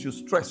obstruct you, should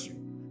stress you,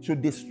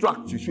 should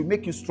distract you, should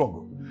make you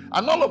struggle.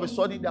 And all of a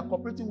sudden, they are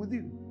cooperating with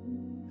you.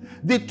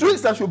 The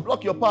trees that should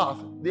block your path,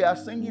 they are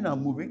singing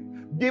and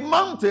moving. The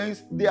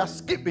mountains, they are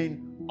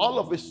skipping. All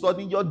of a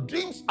sudden, your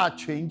dreams are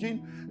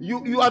changing.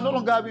 You are no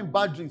longer having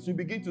bad dreams. You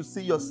begin to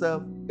see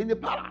yourself in the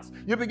palace.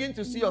 You begin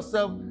to see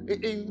yourself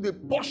in the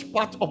posh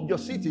part of your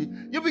city.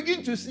 You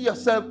begin to see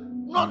yourself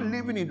not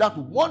living in that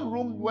one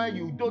room where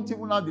you don't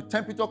even have the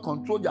temperature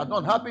control. You are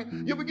not happy.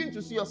 You begin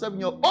to see yourself in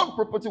your own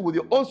property with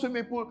your own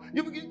swimming pool.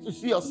 You begin to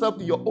see yourself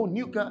in your own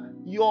new car.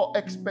 Your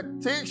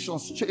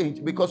expectations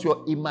change because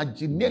your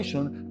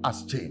imagination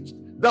has changed.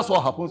 That's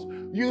what happens.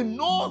 You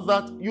know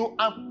that you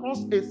have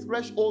crossed a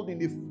threshold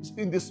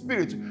in the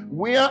spirit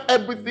where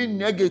everything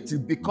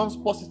negative becomes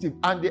positive,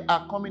 and they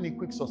are coming in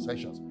quick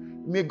successions.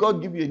 May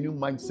God give you a new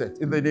mindset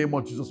in the name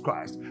of Jesus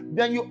Christ.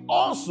 Then you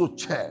also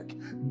check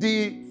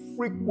the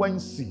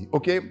frequency,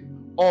 okay,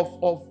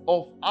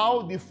 of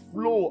how the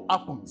flow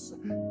happens.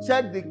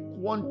 Check the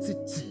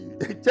quantity,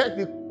 check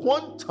the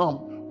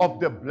quantum of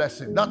the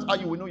blessing. That's how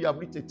you will know you have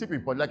reached a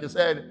tipping point. Like I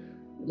said,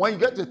 when you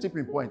get to a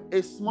tipping point,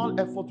 a small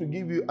effort will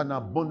give you an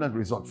abundant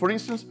result. For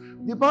instance,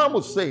 the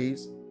Bible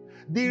says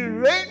the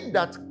rain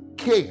that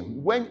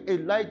came when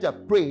Elijah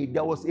prayed,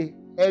 there was a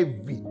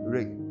heavy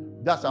rain.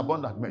 That's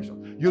abundant measure.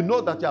 You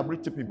know that you have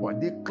reached tipping point.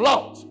 The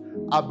clouds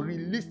have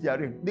released their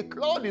rain. The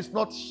cloud is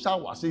not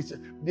showers.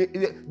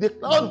 The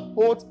cloud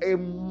holds a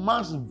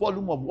mass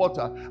volume of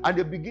water, and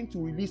they begin to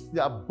release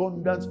the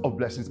abundance of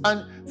blessings.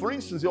 And for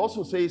instance, it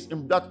also says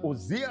in that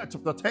Hosea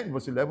chapter 10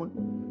 verse 11,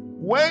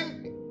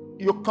 when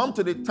you come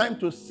to the time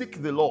to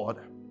seek the Lord,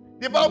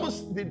 the Bible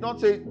did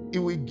not say He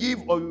will give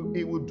or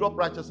He will drop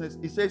righteousness.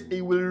 It says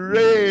He will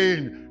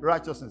rain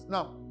righteousness.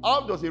 Now,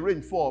 how does a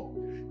rain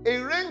fall? A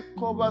rain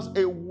covers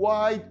a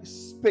wide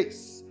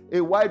space,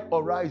 a wide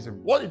horizon.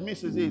 What it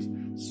means is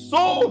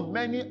so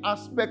many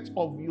aspects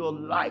of your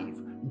life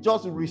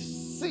just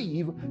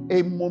receive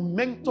a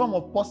momentum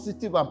of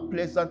positive and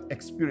pleasant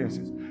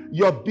experiences.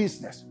 Your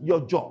business,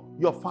 your job,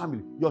 your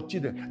family, your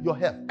children, your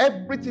health,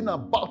 everything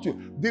about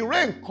you. The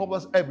rain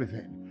covers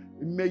everything.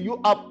 May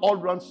you have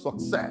all-round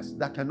success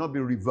that cannot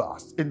be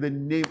reversed in the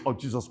name of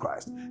Jesus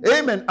Christ.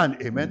 Amen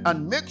and amen.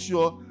 And make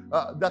sure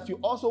that you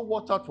also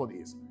watch out for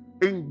this.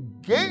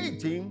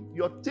 Engaging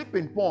your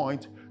tipping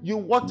point, you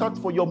watch out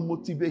for your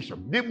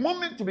motivation. The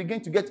moment you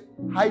begin to get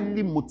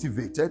highly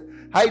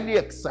motivated, highly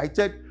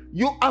excited,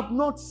 you have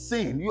not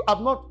seen, you have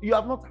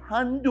not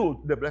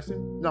handled the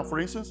blessing. Now, for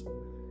instance,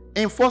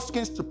 in 1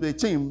 Kings chapter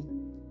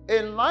 18,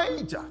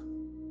 Elijah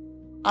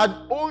had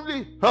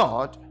only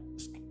heard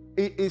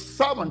his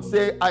servant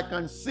say, I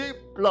can see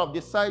cloud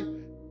the size,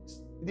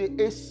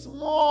 a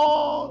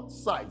small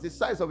size, the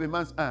size of a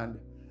man's hand.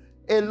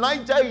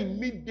 Elijah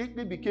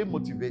immediately became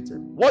motivated.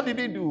 What did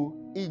he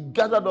do? He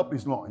gathered up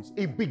his loins.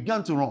 He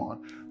began to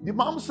run. The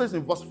Bible says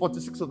in verse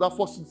 46 of that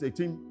 1 Kings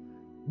 18,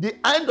 the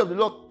hand of the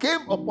Lord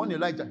came upon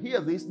Elijah.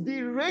 Hear this.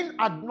 The rain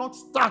had not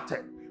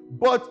started,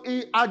 but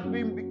he had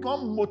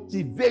become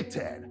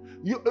motivated.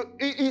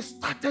 He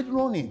started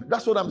running.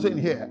 That's what I'm saying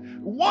here.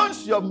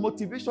 Once your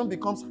motivation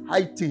becomes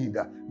heightened,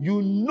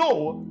 you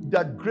know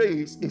that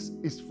grace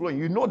is flowing.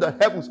 You know that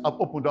heavens have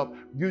opened up.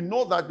 You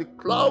know that the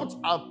clouds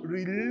have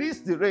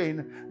released the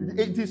rain.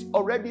 It is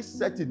already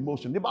set in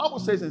motion. The Bible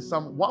says in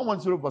Psalm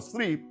 110 verse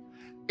 3,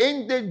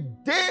 in the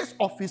days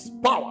of His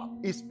power,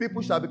 His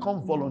people shall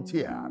become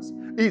volunteers.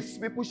 His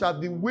people shall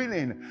be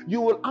willing.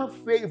 You will have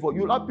favor.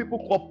 You will have people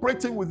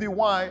cooperating with you.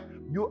 Why?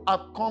 You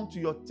have come to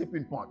your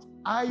tipping point.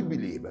 I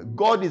believe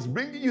God is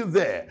bringing you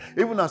there,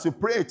 even as you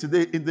pray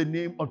today in the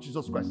name of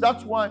Jesus Christ.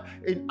 That's why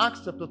in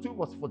Acts chapter 2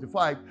 verse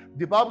 45,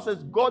 the Bible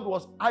says God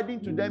was adding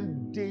to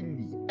them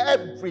daily,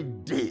 every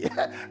day.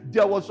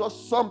 There was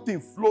just something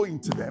flowing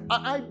to them.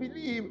 I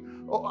believe,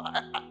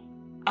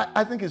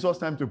 I think it's just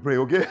time to pray,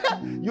 okay?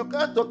 You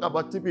can't talk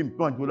about tipping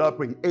point without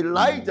praying.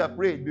 Elijah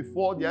prayed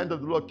before the hand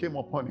of the Lord came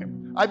upon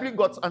him. I believe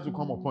God's hand will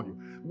come upon you.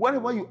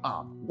 Wherever you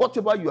are,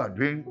 whatever you are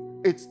doing,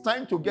 it's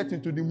time to get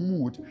into the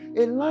mood.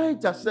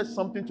 Elijah said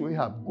something to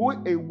Ahab, go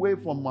away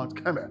from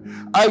Mount Carmel.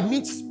 I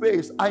need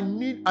space. I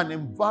need an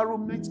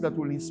environment that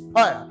will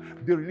inspire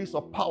the release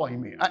of power in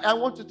me. I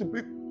want you to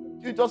be,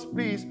 you just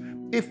please,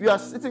 if you are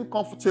sitting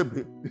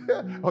comfortably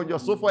on your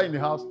sofa in the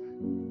house,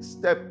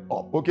 step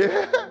up,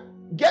 okay?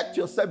 Get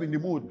yourself in the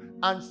mood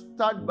and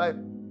start by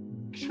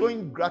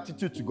showing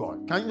gratitude to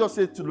God. Can you just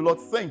say to the Lord,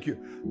 thank you?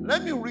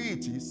 Let me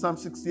read it, Psalm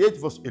 68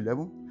 verse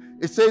 11.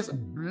 It says,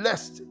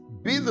 blessed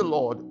be the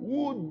Lord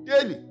who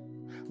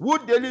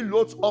daily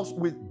loads us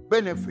with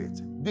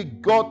benefit, the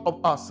God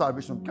of our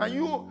salvation. Can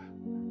you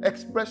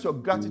express your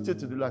gratitude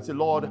to the Lord? Say,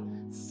 Lord,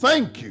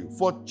 thank you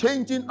for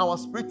changing our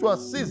spiritual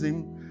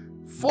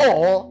season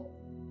for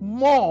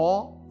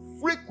more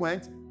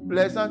frequent,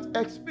 pleasant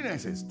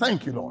experiences.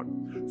 Thank you, Lord,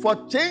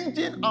 for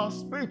changing our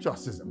spiritual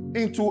season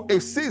into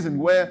a season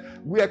where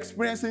we're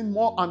experiencing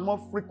more and more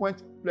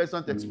frequent,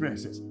 pleasant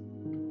experiences.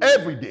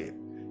 Every day,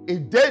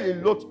 it daily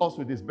loads us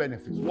with His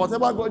benefits.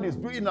 Whatever God is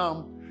doing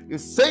now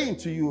is saying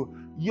to you,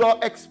 your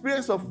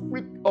experience of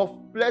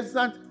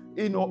pleasant,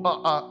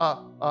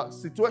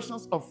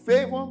 situations of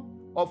favor,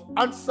 of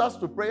answers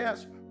to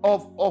prayers,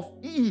 of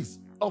ease,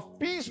 of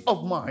peace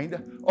of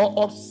mind,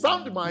 or of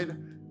sound mind,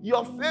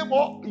 your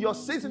favor, your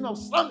season of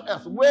sound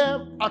health,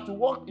 where at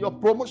work your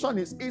promotion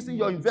is easy,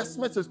 your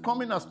investment is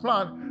coming as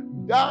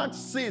planned, that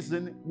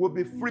season will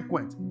be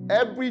frequent.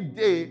 Every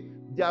day,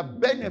 there are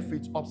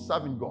benefits of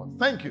serving God.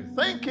 Thank you.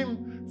 Thank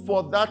Him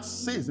for that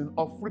season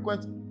of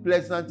frequent,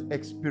 pleasant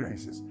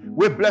experiences.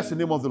 We bless the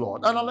name of the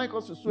Lord. And I'd like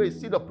us to sow a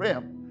seed of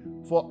prayer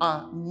for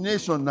our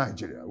nation,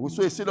 Nigeria. We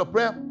sow a seed of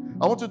prayer.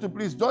 I want you to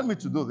please join me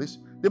to do this.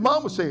 The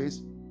Bible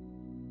says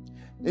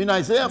in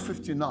Isaiah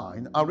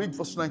 59, I'll read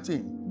verse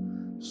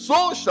 19.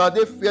 So shall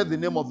they fear the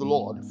name of the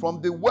Lord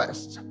from the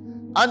west,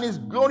 and His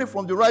glory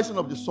from the rising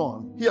of the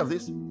sun. Hear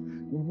this.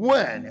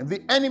 When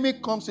the enemy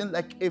comes in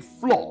like a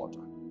flood,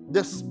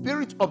 the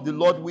Spirit of the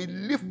Lord will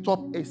lift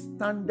up a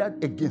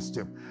standard against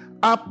him.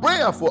 Our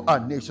prayer for our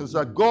nations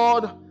that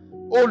God,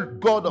 oh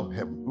God of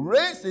heaven,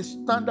 raise a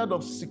standard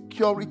of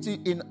security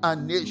in our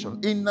nation,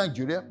 in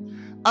Nigeria,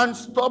 and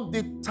stop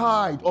the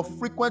tide of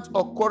frequent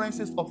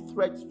occurrences of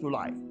threats to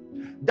life.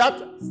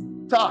 That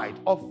tide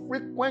of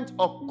frequent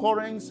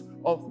occurrence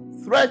of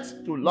threats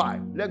to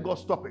life, let God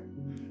stop it.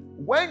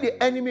 When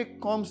the enemy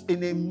comes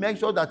in a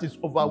measure that is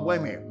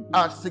overwhelming,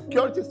 our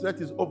security threat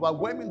is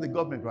overwhelming the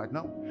government right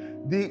now.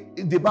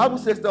 The Bible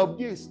says there will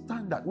be a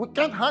standard. We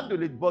can't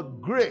handle it,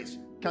 but grace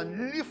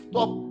can lift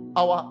up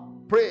our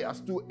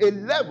prayers to a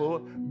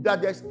level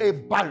that there's a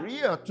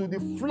barrier to the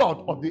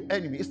flood of the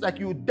enemy. It's like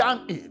you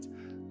dam it.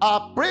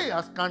 Our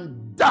prayers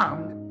can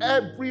dam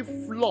every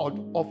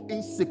flood of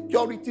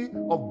insecurity,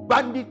 of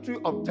banditry,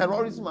 of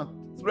terrorism,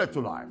 and threat to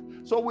life.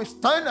 So we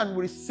stand and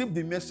we receive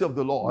the mercy of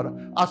the Lord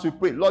as we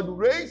pray. Lord,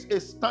 raise a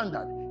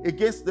standard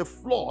against the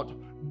flood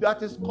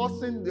that is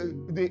causing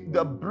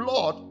the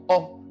blood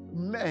of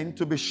men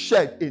to be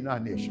shed in our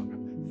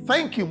nation.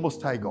 Thank you,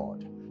 Most High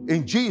God.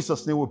 In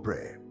Jesus' name we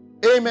pray.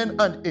 Amen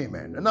and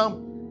amen. And now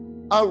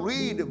I'll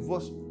read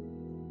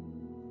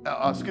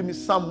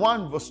Psalm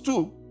 1 verse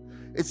 2.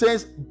 It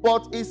says,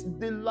 but his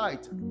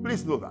delight,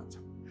 please know that,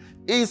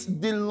 his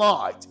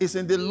delight is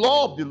in the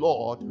law of the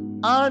Lord,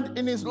 and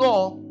in his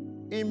law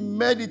he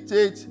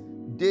meditates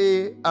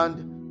day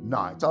and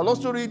night. I'll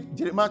also read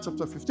Jeremiah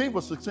chapter 15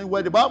 verse 16,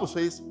 where the Bible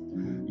says,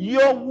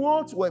 your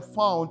words were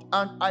found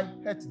and I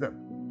ate them,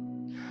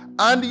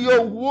 and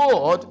your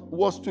word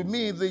was to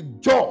me the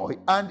joy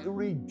and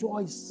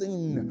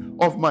rejoicing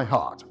of my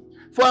heart.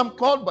 For I'm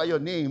called by your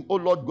name, O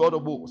Lord God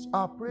of hosts.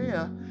 Our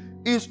prayer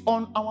is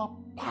on our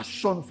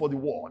passion for the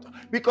word,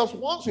 because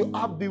once you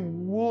have the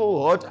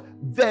word,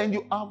 then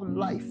you have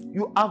life,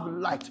 you have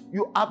light,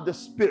 you have the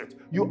Spirit,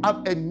 you have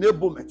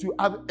enablement, you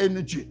have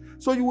energy.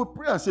 So you will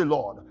pray and say,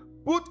 Lord,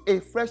 put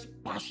a fresh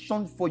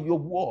passion for your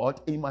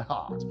word in my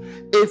heart,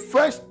 a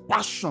fresh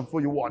passion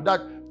for your word.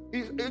 That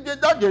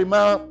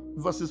Jeremiah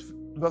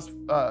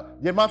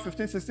Jeremiah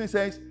 15:16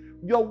 says,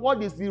 your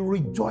word is the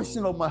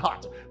rejoicing of my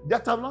heart,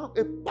 that I will have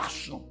a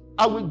passion,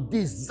 I will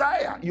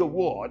desire your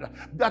word,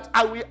 that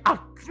I will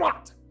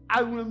attract,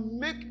 I will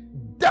make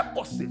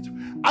deposit.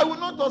 I will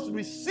not just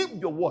receive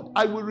your word,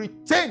 I will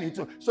retain it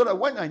so that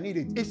when I need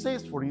it. It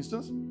says, for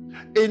instance,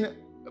 in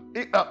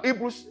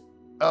Hebrews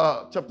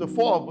chapter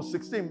 4 verse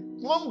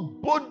 16, come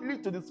boldly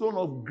to the throne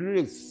of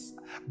grace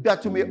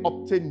that you may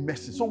obtain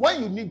mercy. So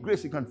when you need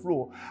grace, it can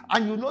flow.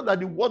 And you know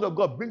that the word of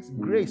God brings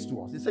grace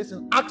to us. It says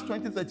in Acts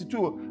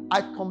 20:32,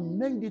 I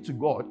commend it to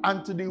God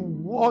and to the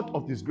word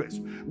of his grace.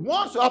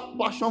 Once you have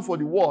passion for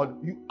the word,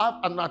 you have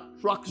an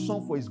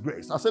attraction for his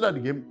grace. I'll say that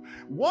again.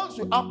 Once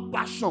you have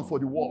passion for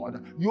the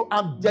word, you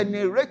have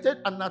generated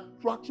an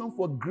attraction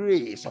for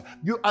grace.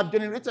 You have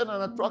generated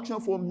an attraction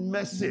for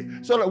mercy.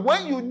 So that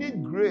when you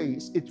need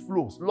grace, it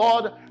flows.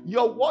 Lord,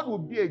 your word will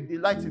be a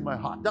delight in my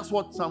heart. That's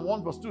what Psalm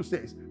 1 verse 2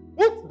 says.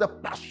 Put the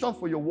passion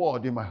for your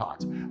word in my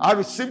heart. I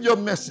receive your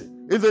mercy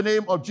in the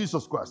name of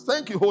Jesus Christ.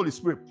 Thank you, Holy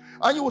Spirit.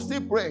 And you will still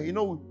pray. You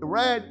know, we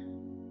read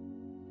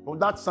on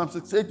that Psalm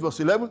 68 verse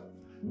 11,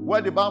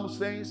 where the Bible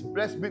says,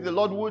 blessed be the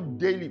Lord who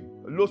daily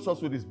loads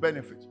us with his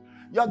benefits.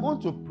 You are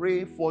going to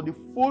pray for the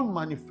full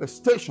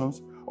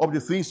manifestations of the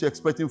things you're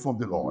expecting from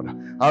the Lord.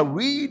 I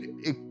read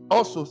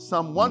also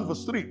Psalm 1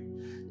 verse 3.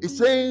 It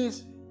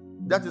says,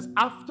 that is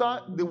after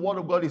the word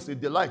of God is a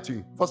delight to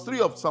you. Verse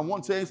 3 of Psalm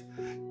 1 says,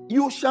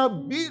 you shall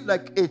be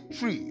like a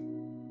tree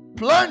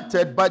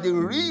planted by the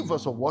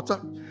rivers of water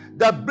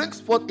that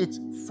brings forth its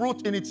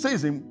fruit in its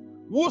season,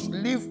 whose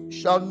leaf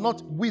shall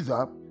not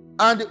wither,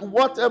 and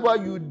whatever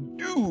you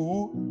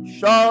do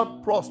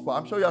shall prosper.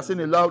 I'm sure you are saying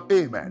a loud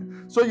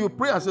amen. So you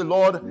pray and say,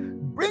 Lord,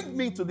 bring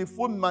me to the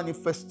full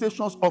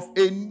manifestations of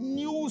a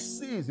new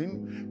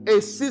season,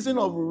 a season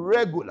of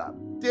regular,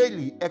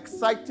 daily,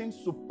 exciting,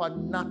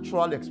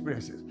 supernatural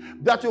experiences.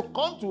 That you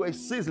come to a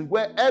season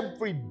where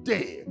every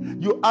day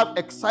you have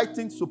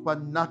exciting,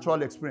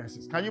 supernatural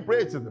experiences. Can you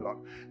pray to the Lord?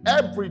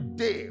 Every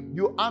day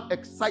you have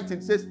exciting,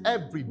 it says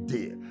every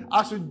day.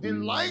 As you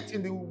delight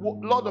in the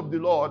Lord of the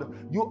Lord,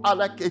 you are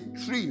like a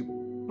tree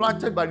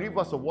planted by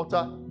rivers of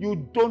water.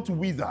 You don't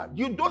wither.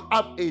 You don't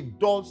have a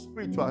dull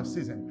spiritual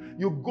season.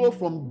 You go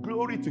from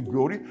glory to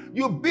glory.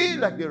 You be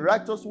like the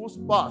righteous whose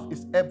path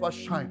is ever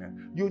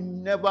shining. You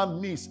never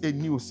miss a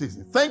new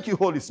season. Thank you,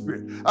 Holy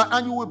Spirit.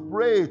 And you will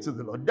pray to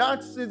the Lord.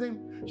 That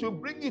season should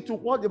bring you to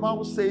what the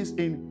Bible says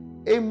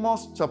in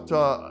Amos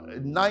chapter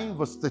 9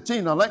 verse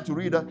 13. I'd like to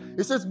read that.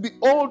 It says,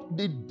 behold,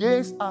 the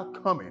days are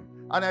coming.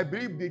 And I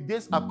believe the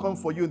days are come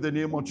for you in the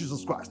name of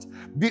Jesus Christ.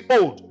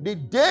 Behold, the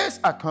days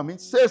are coming,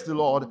 says the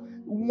Lord,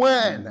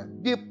 when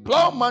the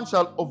plowman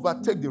shall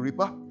overtake the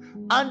reaper,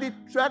 and the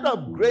treader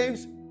of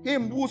graves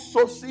him who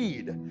sows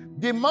seed.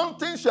 The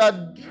mountain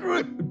shall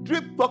drip.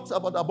 Drip talks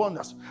about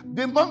abundance.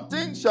 The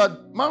mountains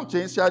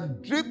shall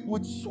drip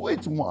with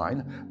sweet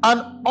wine,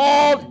 and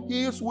all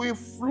hills will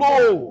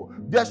flow.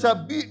 There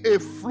shall be a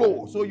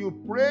flow. So you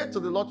pray to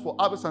the Lord for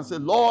harvest and say,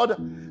 Lord,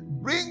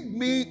 bring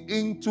me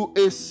into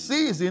a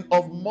season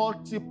of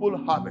multiple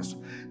harvest.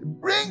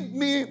 Bring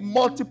me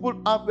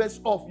multiple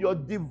harvest of your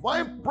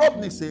divine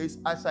promises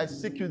as I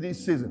seek you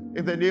this season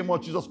in the name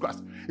of Jesus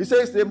Christ. He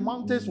says the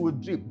mountains will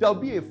drip. There'll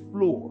be a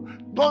flow.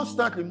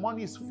 Constantly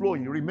money is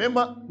flowing.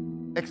 Remember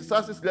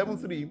Ecclesiastes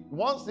 11:3.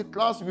 Once the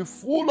clouds will be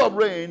full of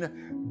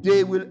rain,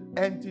 they will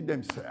empty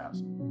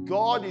themselves.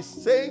 God is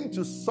saying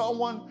to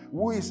someone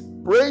who is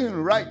praying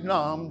right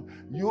now,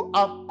 you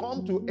have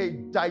come to a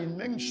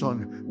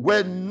dimension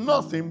where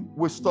nothing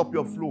will stop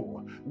your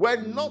flow,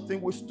 where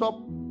nothing will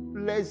stop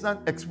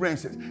pleasant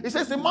experiences. He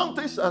says the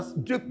mountains are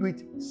dripped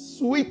with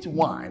sweet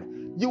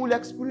wine. You will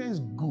experience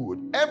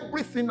good.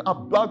 Everything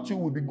about you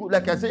will be good.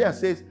 Like Isaiah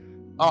says,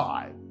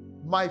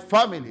 my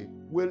family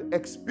will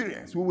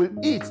experience, we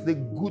will eat the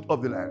good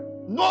of the land.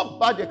 No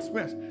bad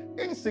experience.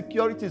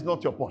 Insecurity is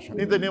not your portion.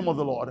 In the name of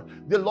the Lord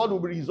will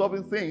be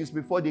resolving things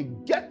before they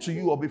get to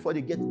you or before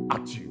they get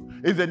at you.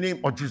 In the name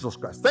of Jesus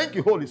Christ. Thank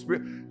you, Holy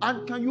Spirit.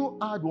 And can you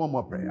add one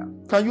more prayer?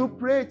 Can you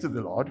pray to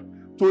the Lord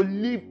to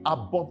live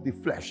above the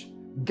flesh?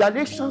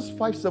 Galatians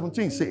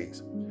 5:17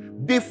 says,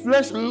 the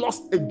flesh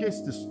lusts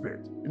against the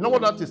spirit. You know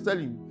what that is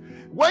telling you?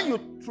 When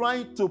you're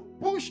trying to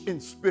push in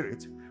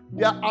spirit,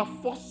 there are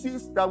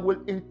forces that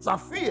will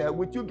interfere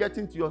with you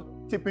getting to your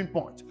tipping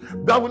point,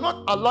 that will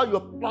not allow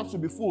your plans to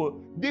be full.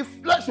 The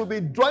flesh will be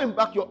drawing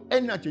back your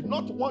energy,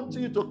 not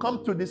wanting you to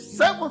come to the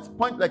seventh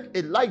point like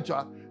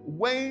Elijah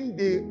when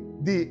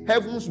the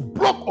heavens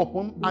broke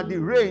open and the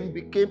rain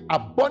became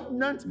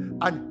abundant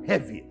and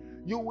heavy.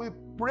 You will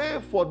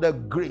pray for the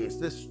grace,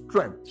 the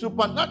strength,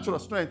 supernatural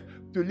strength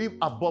to live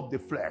above the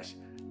flesh.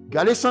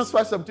 Galatians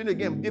 5:17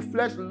 again, the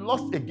flesh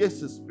lusts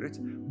against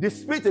the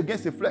spirit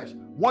against the flesh.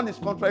 One is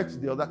contrary to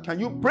the other. Can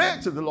you pray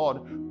to the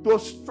Lord to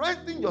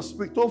strengthen your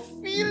spirit, to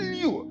fill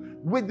you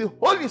with the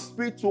Holy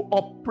Spirit to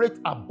operate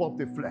above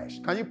the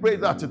flesh? Can you pray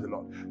that to the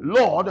Lord?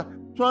 Lord,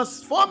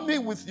 transform me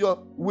with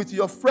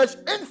your fresh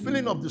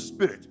infilling of the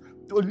Spirit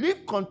to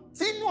live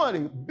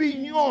continually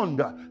beyond,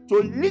 to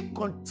live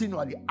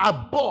continually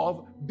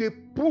above the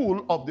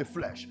pool of the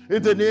flesh.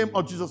 In the name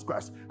of Jesus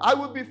Christ, I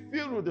will be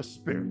filled with the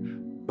Spirit.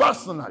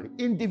 Personally,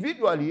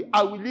 individually,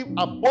 I will live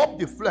above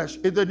the flesh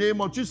in the name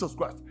of Jesus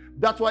Christ.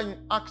 That's why in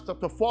Acts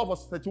chapter 4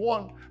 verse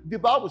 31, the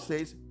Bible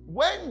says,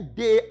 when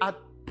they had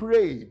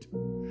prayed,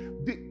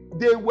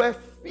 they were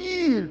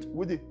filled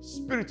with the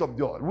Spirit of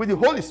God, with the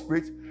Holy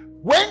Spirit.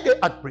 When they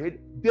had prayed,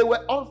 they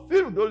were all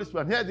filled with the Holy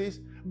Spirit. And hear this,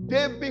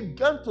 they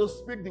began to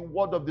speak the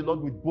word of the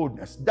Lord with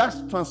boldness.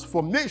 That's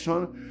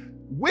transformation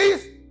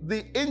with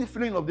the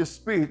infilling of the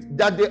Spirit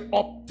that they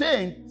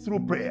obtained through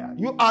prayer.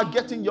 You are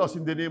getting yours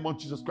in the name of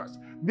Jesus Christ.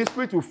 The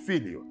Spirit will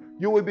fill you.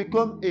 You will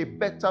become a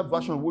better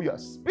version of who you are.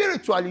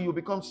 Spiritually, you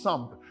become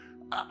sound.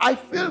 I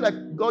feel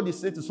like God is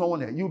saying to someone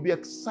here, you'll be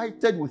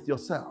excited with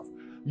yourself.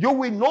 You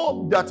will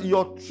know that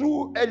your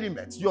true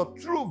elements, your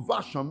true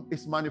version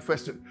is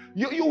manifested.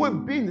 You will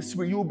be in the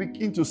Spirit. You will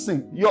begin to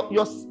sing.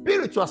 Your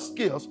spiritual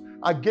skills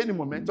are gaining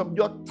momentum.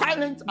 Your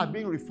talents are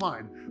being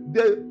refined.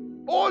 The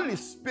Holy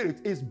Spirit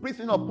is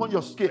breathing upon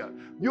your skill.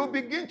 You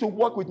begin to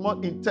work with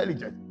more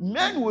intelligence.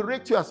 Men will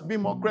rate you as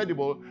being more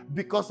credible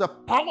because the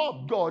power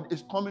of God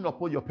is coming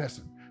upon your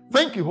person.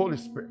 Thank you, Holy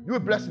Spirit. You will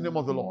bless the name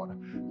of the Lord.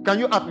 Can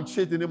you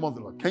appreciate the name of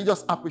the Lord? Can you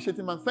just appreciate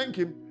Him and thank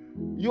Him?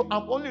 You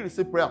have only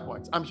received prayer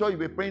points. I'm sure you'll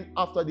be praying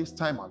after this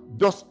time out.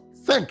 Just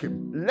thank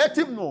Him. Let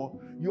Him know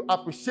you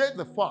appreciate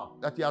the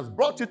fact that He has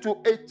brought you to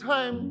a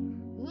time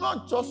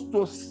not just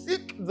to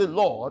seek the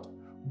Lord,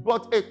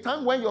 but a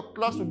time when your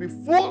class will be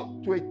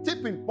full to a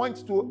tipping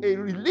point, to a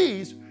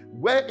release,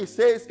 where it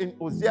says in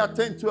Hosea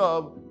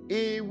 10:12,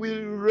 it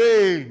will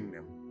rain.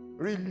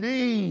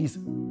 Release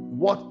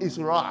what is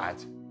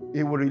right.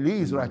 It will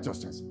release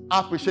righteousness.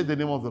 Appreciate the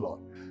name of the Lord.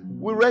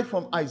 We read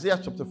from Isaiah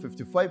chapter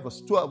 55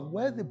 verse 12,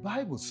 where the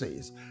Bible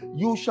says,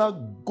 you shall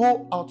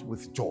go out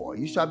with joy.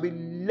 You shall be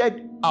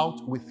led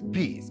out with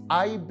peace.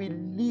 I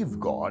believe,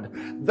 God,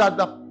 that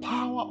the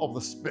power of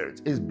the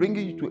Spirit is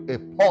bringing you to a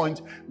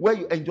point where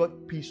you enjoy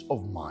peace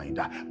of mind,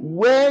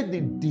 where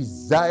the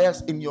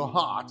desires in your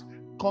heart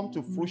come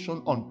to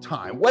fruition on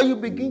time, where you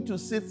begin to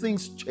see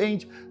things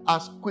change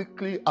as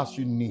quickly as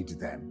you need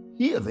them.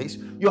 Hear this,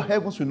 your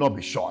heavens will not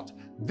be short.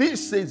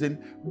 This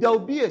season, there will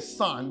be a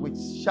sun with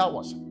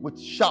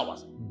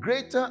showers,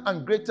 greater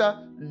and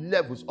greater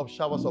levels of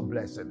showers of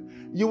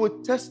blessing. You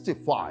will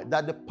testify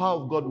that the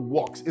power of God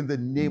works in the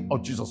name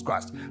of Jesus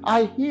Christ.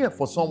 I hear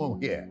for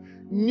someone here,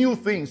 new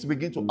things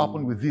begin to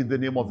happen within the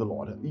name of the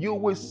Lord. You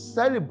will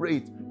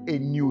celebrate a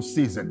new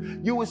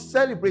season. You will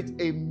celebrate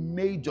a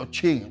major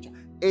change.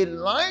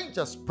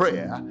 Elijah's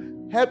prayer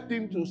helped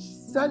him to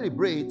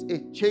celebrate a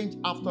change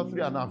after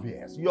 3.5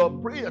 years. Your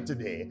prayer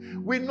today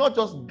will not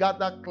just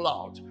gather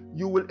clouds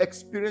you will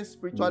experience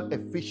spiritual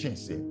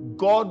efficiency.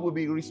 God will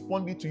be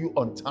responding to you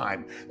on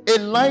time.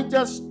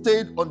 Elijah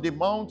stayed on the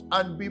mount,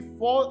 and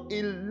before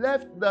he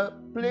left the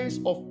place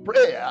of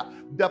prayer,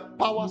 the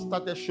power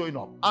started showing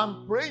up.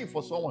 I'm praying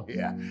for someone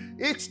here.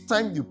 Each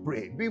time you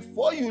pray,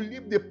 before you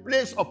leave the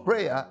place of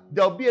prayer,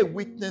 there'll be a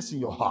witness in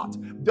your heart.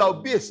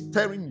 There'll be a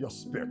stirring in your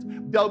spirit.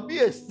 There'll be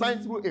a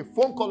sign through a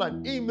phone call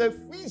and email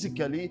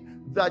physically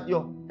that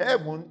your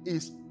heaven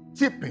is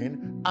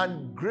tipping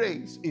and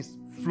grace is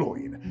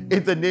flowing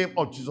in the name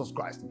of Jesus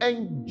Christ.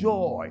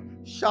 Enjoy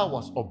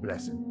showers of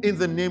blessing in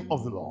the name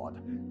of the Lord.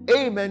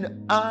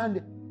 Amen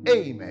and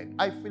amen.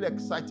 I feel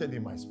excited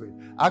in my spirit.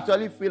 I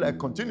actually feel I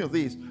continue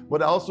this,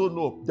 but I also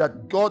know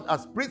that God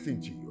has breathed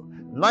into you.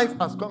 Life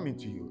has come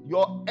into you.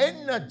 Your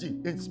energy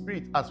in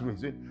spirit has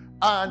risen,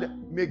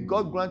 and may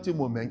God grant you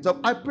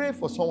momentum. I pray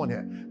for someone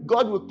here.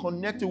 God will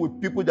connect you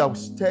with people that will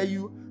stir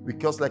you,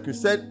 because like you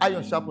said,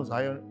 iron sharpens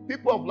iron.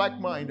 People of like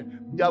mind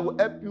that will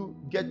help you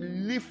get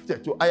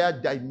lifted to higher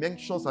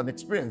dimensions and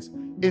experience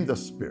in the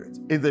spirit,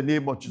 in the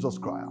name of Jesus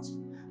Christ.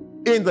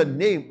 In the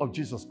name of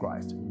Jesus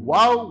Christ.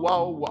 Wow,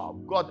 wow, wow.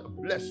 God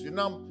bless you.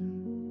 Now,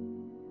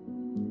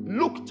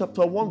 Luke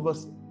chapter 1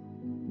 verse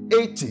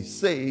 80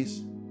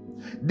 says,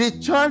 the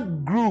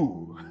child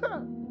grew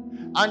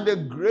and the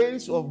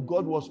grace of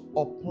God was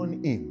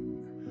upon him.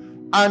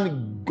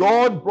 And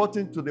God brought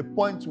him to the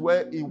point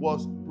where he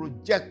was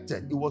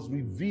projected, it was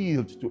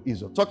revealed to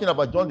Israel. Talking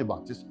about John the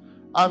Baptist,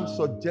 I'm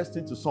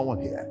suggesting to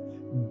someone here,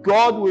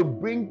 God will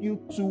bring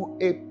you to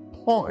a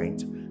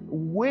point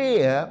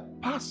where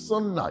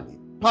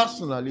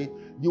personally,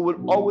 you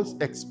will always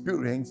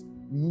experience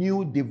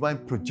new divine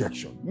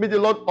projection. May the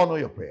Lord honor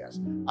your prayers.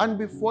 And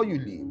before you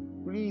leave,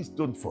 please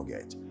don't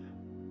forget,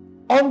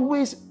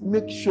 always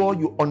make sure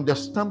you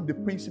understand the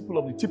principle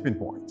of the tipping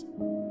point.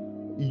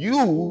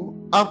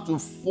 You have to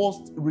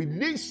first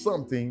release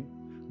something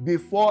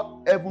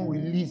before heaven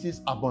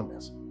releases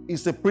abundance.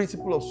 It's a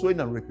principle of sowing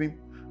and reaping.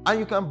 And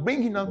you can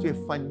bring it down to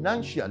a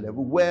financial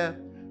level where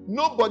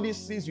nobody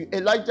sees you.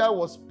 Elijah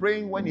was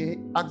praying when he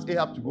asked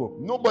Ahab to go.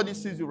 Nobody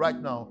sees you right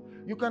now.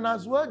 You can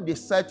as well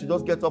decide to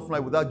just get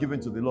offline without giving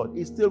to the Lord.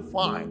 It's still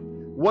fine.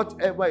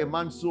 Whatever a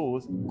man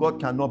sows,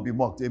 God cannot be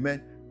mocked.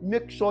 Amen.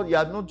 Make sure you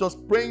are not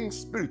just praying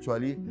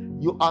spiritually,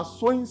 you are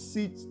sowing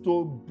seeds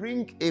to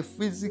bring a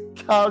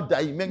physical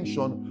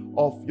dimension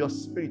of your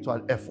spiritual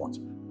effort.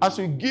 As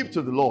you give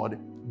to the Lord,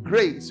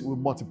 grace will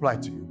multiply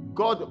to you.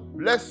 God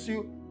bless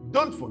you.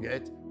 Don't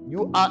forget,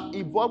 you are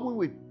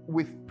evolving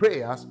with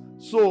prayers,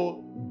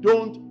 so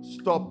don't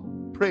stop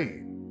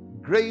praying.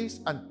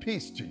 Grace and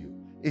peace to you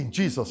in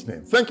Jesus'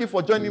 name. Thank you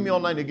for joining me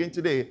online again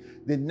today.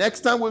 The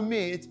next time we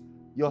meet,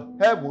 your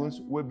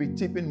heavens will be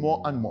tipping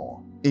more and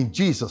more in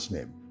Jesus'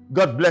 name.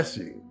 God bless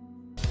you.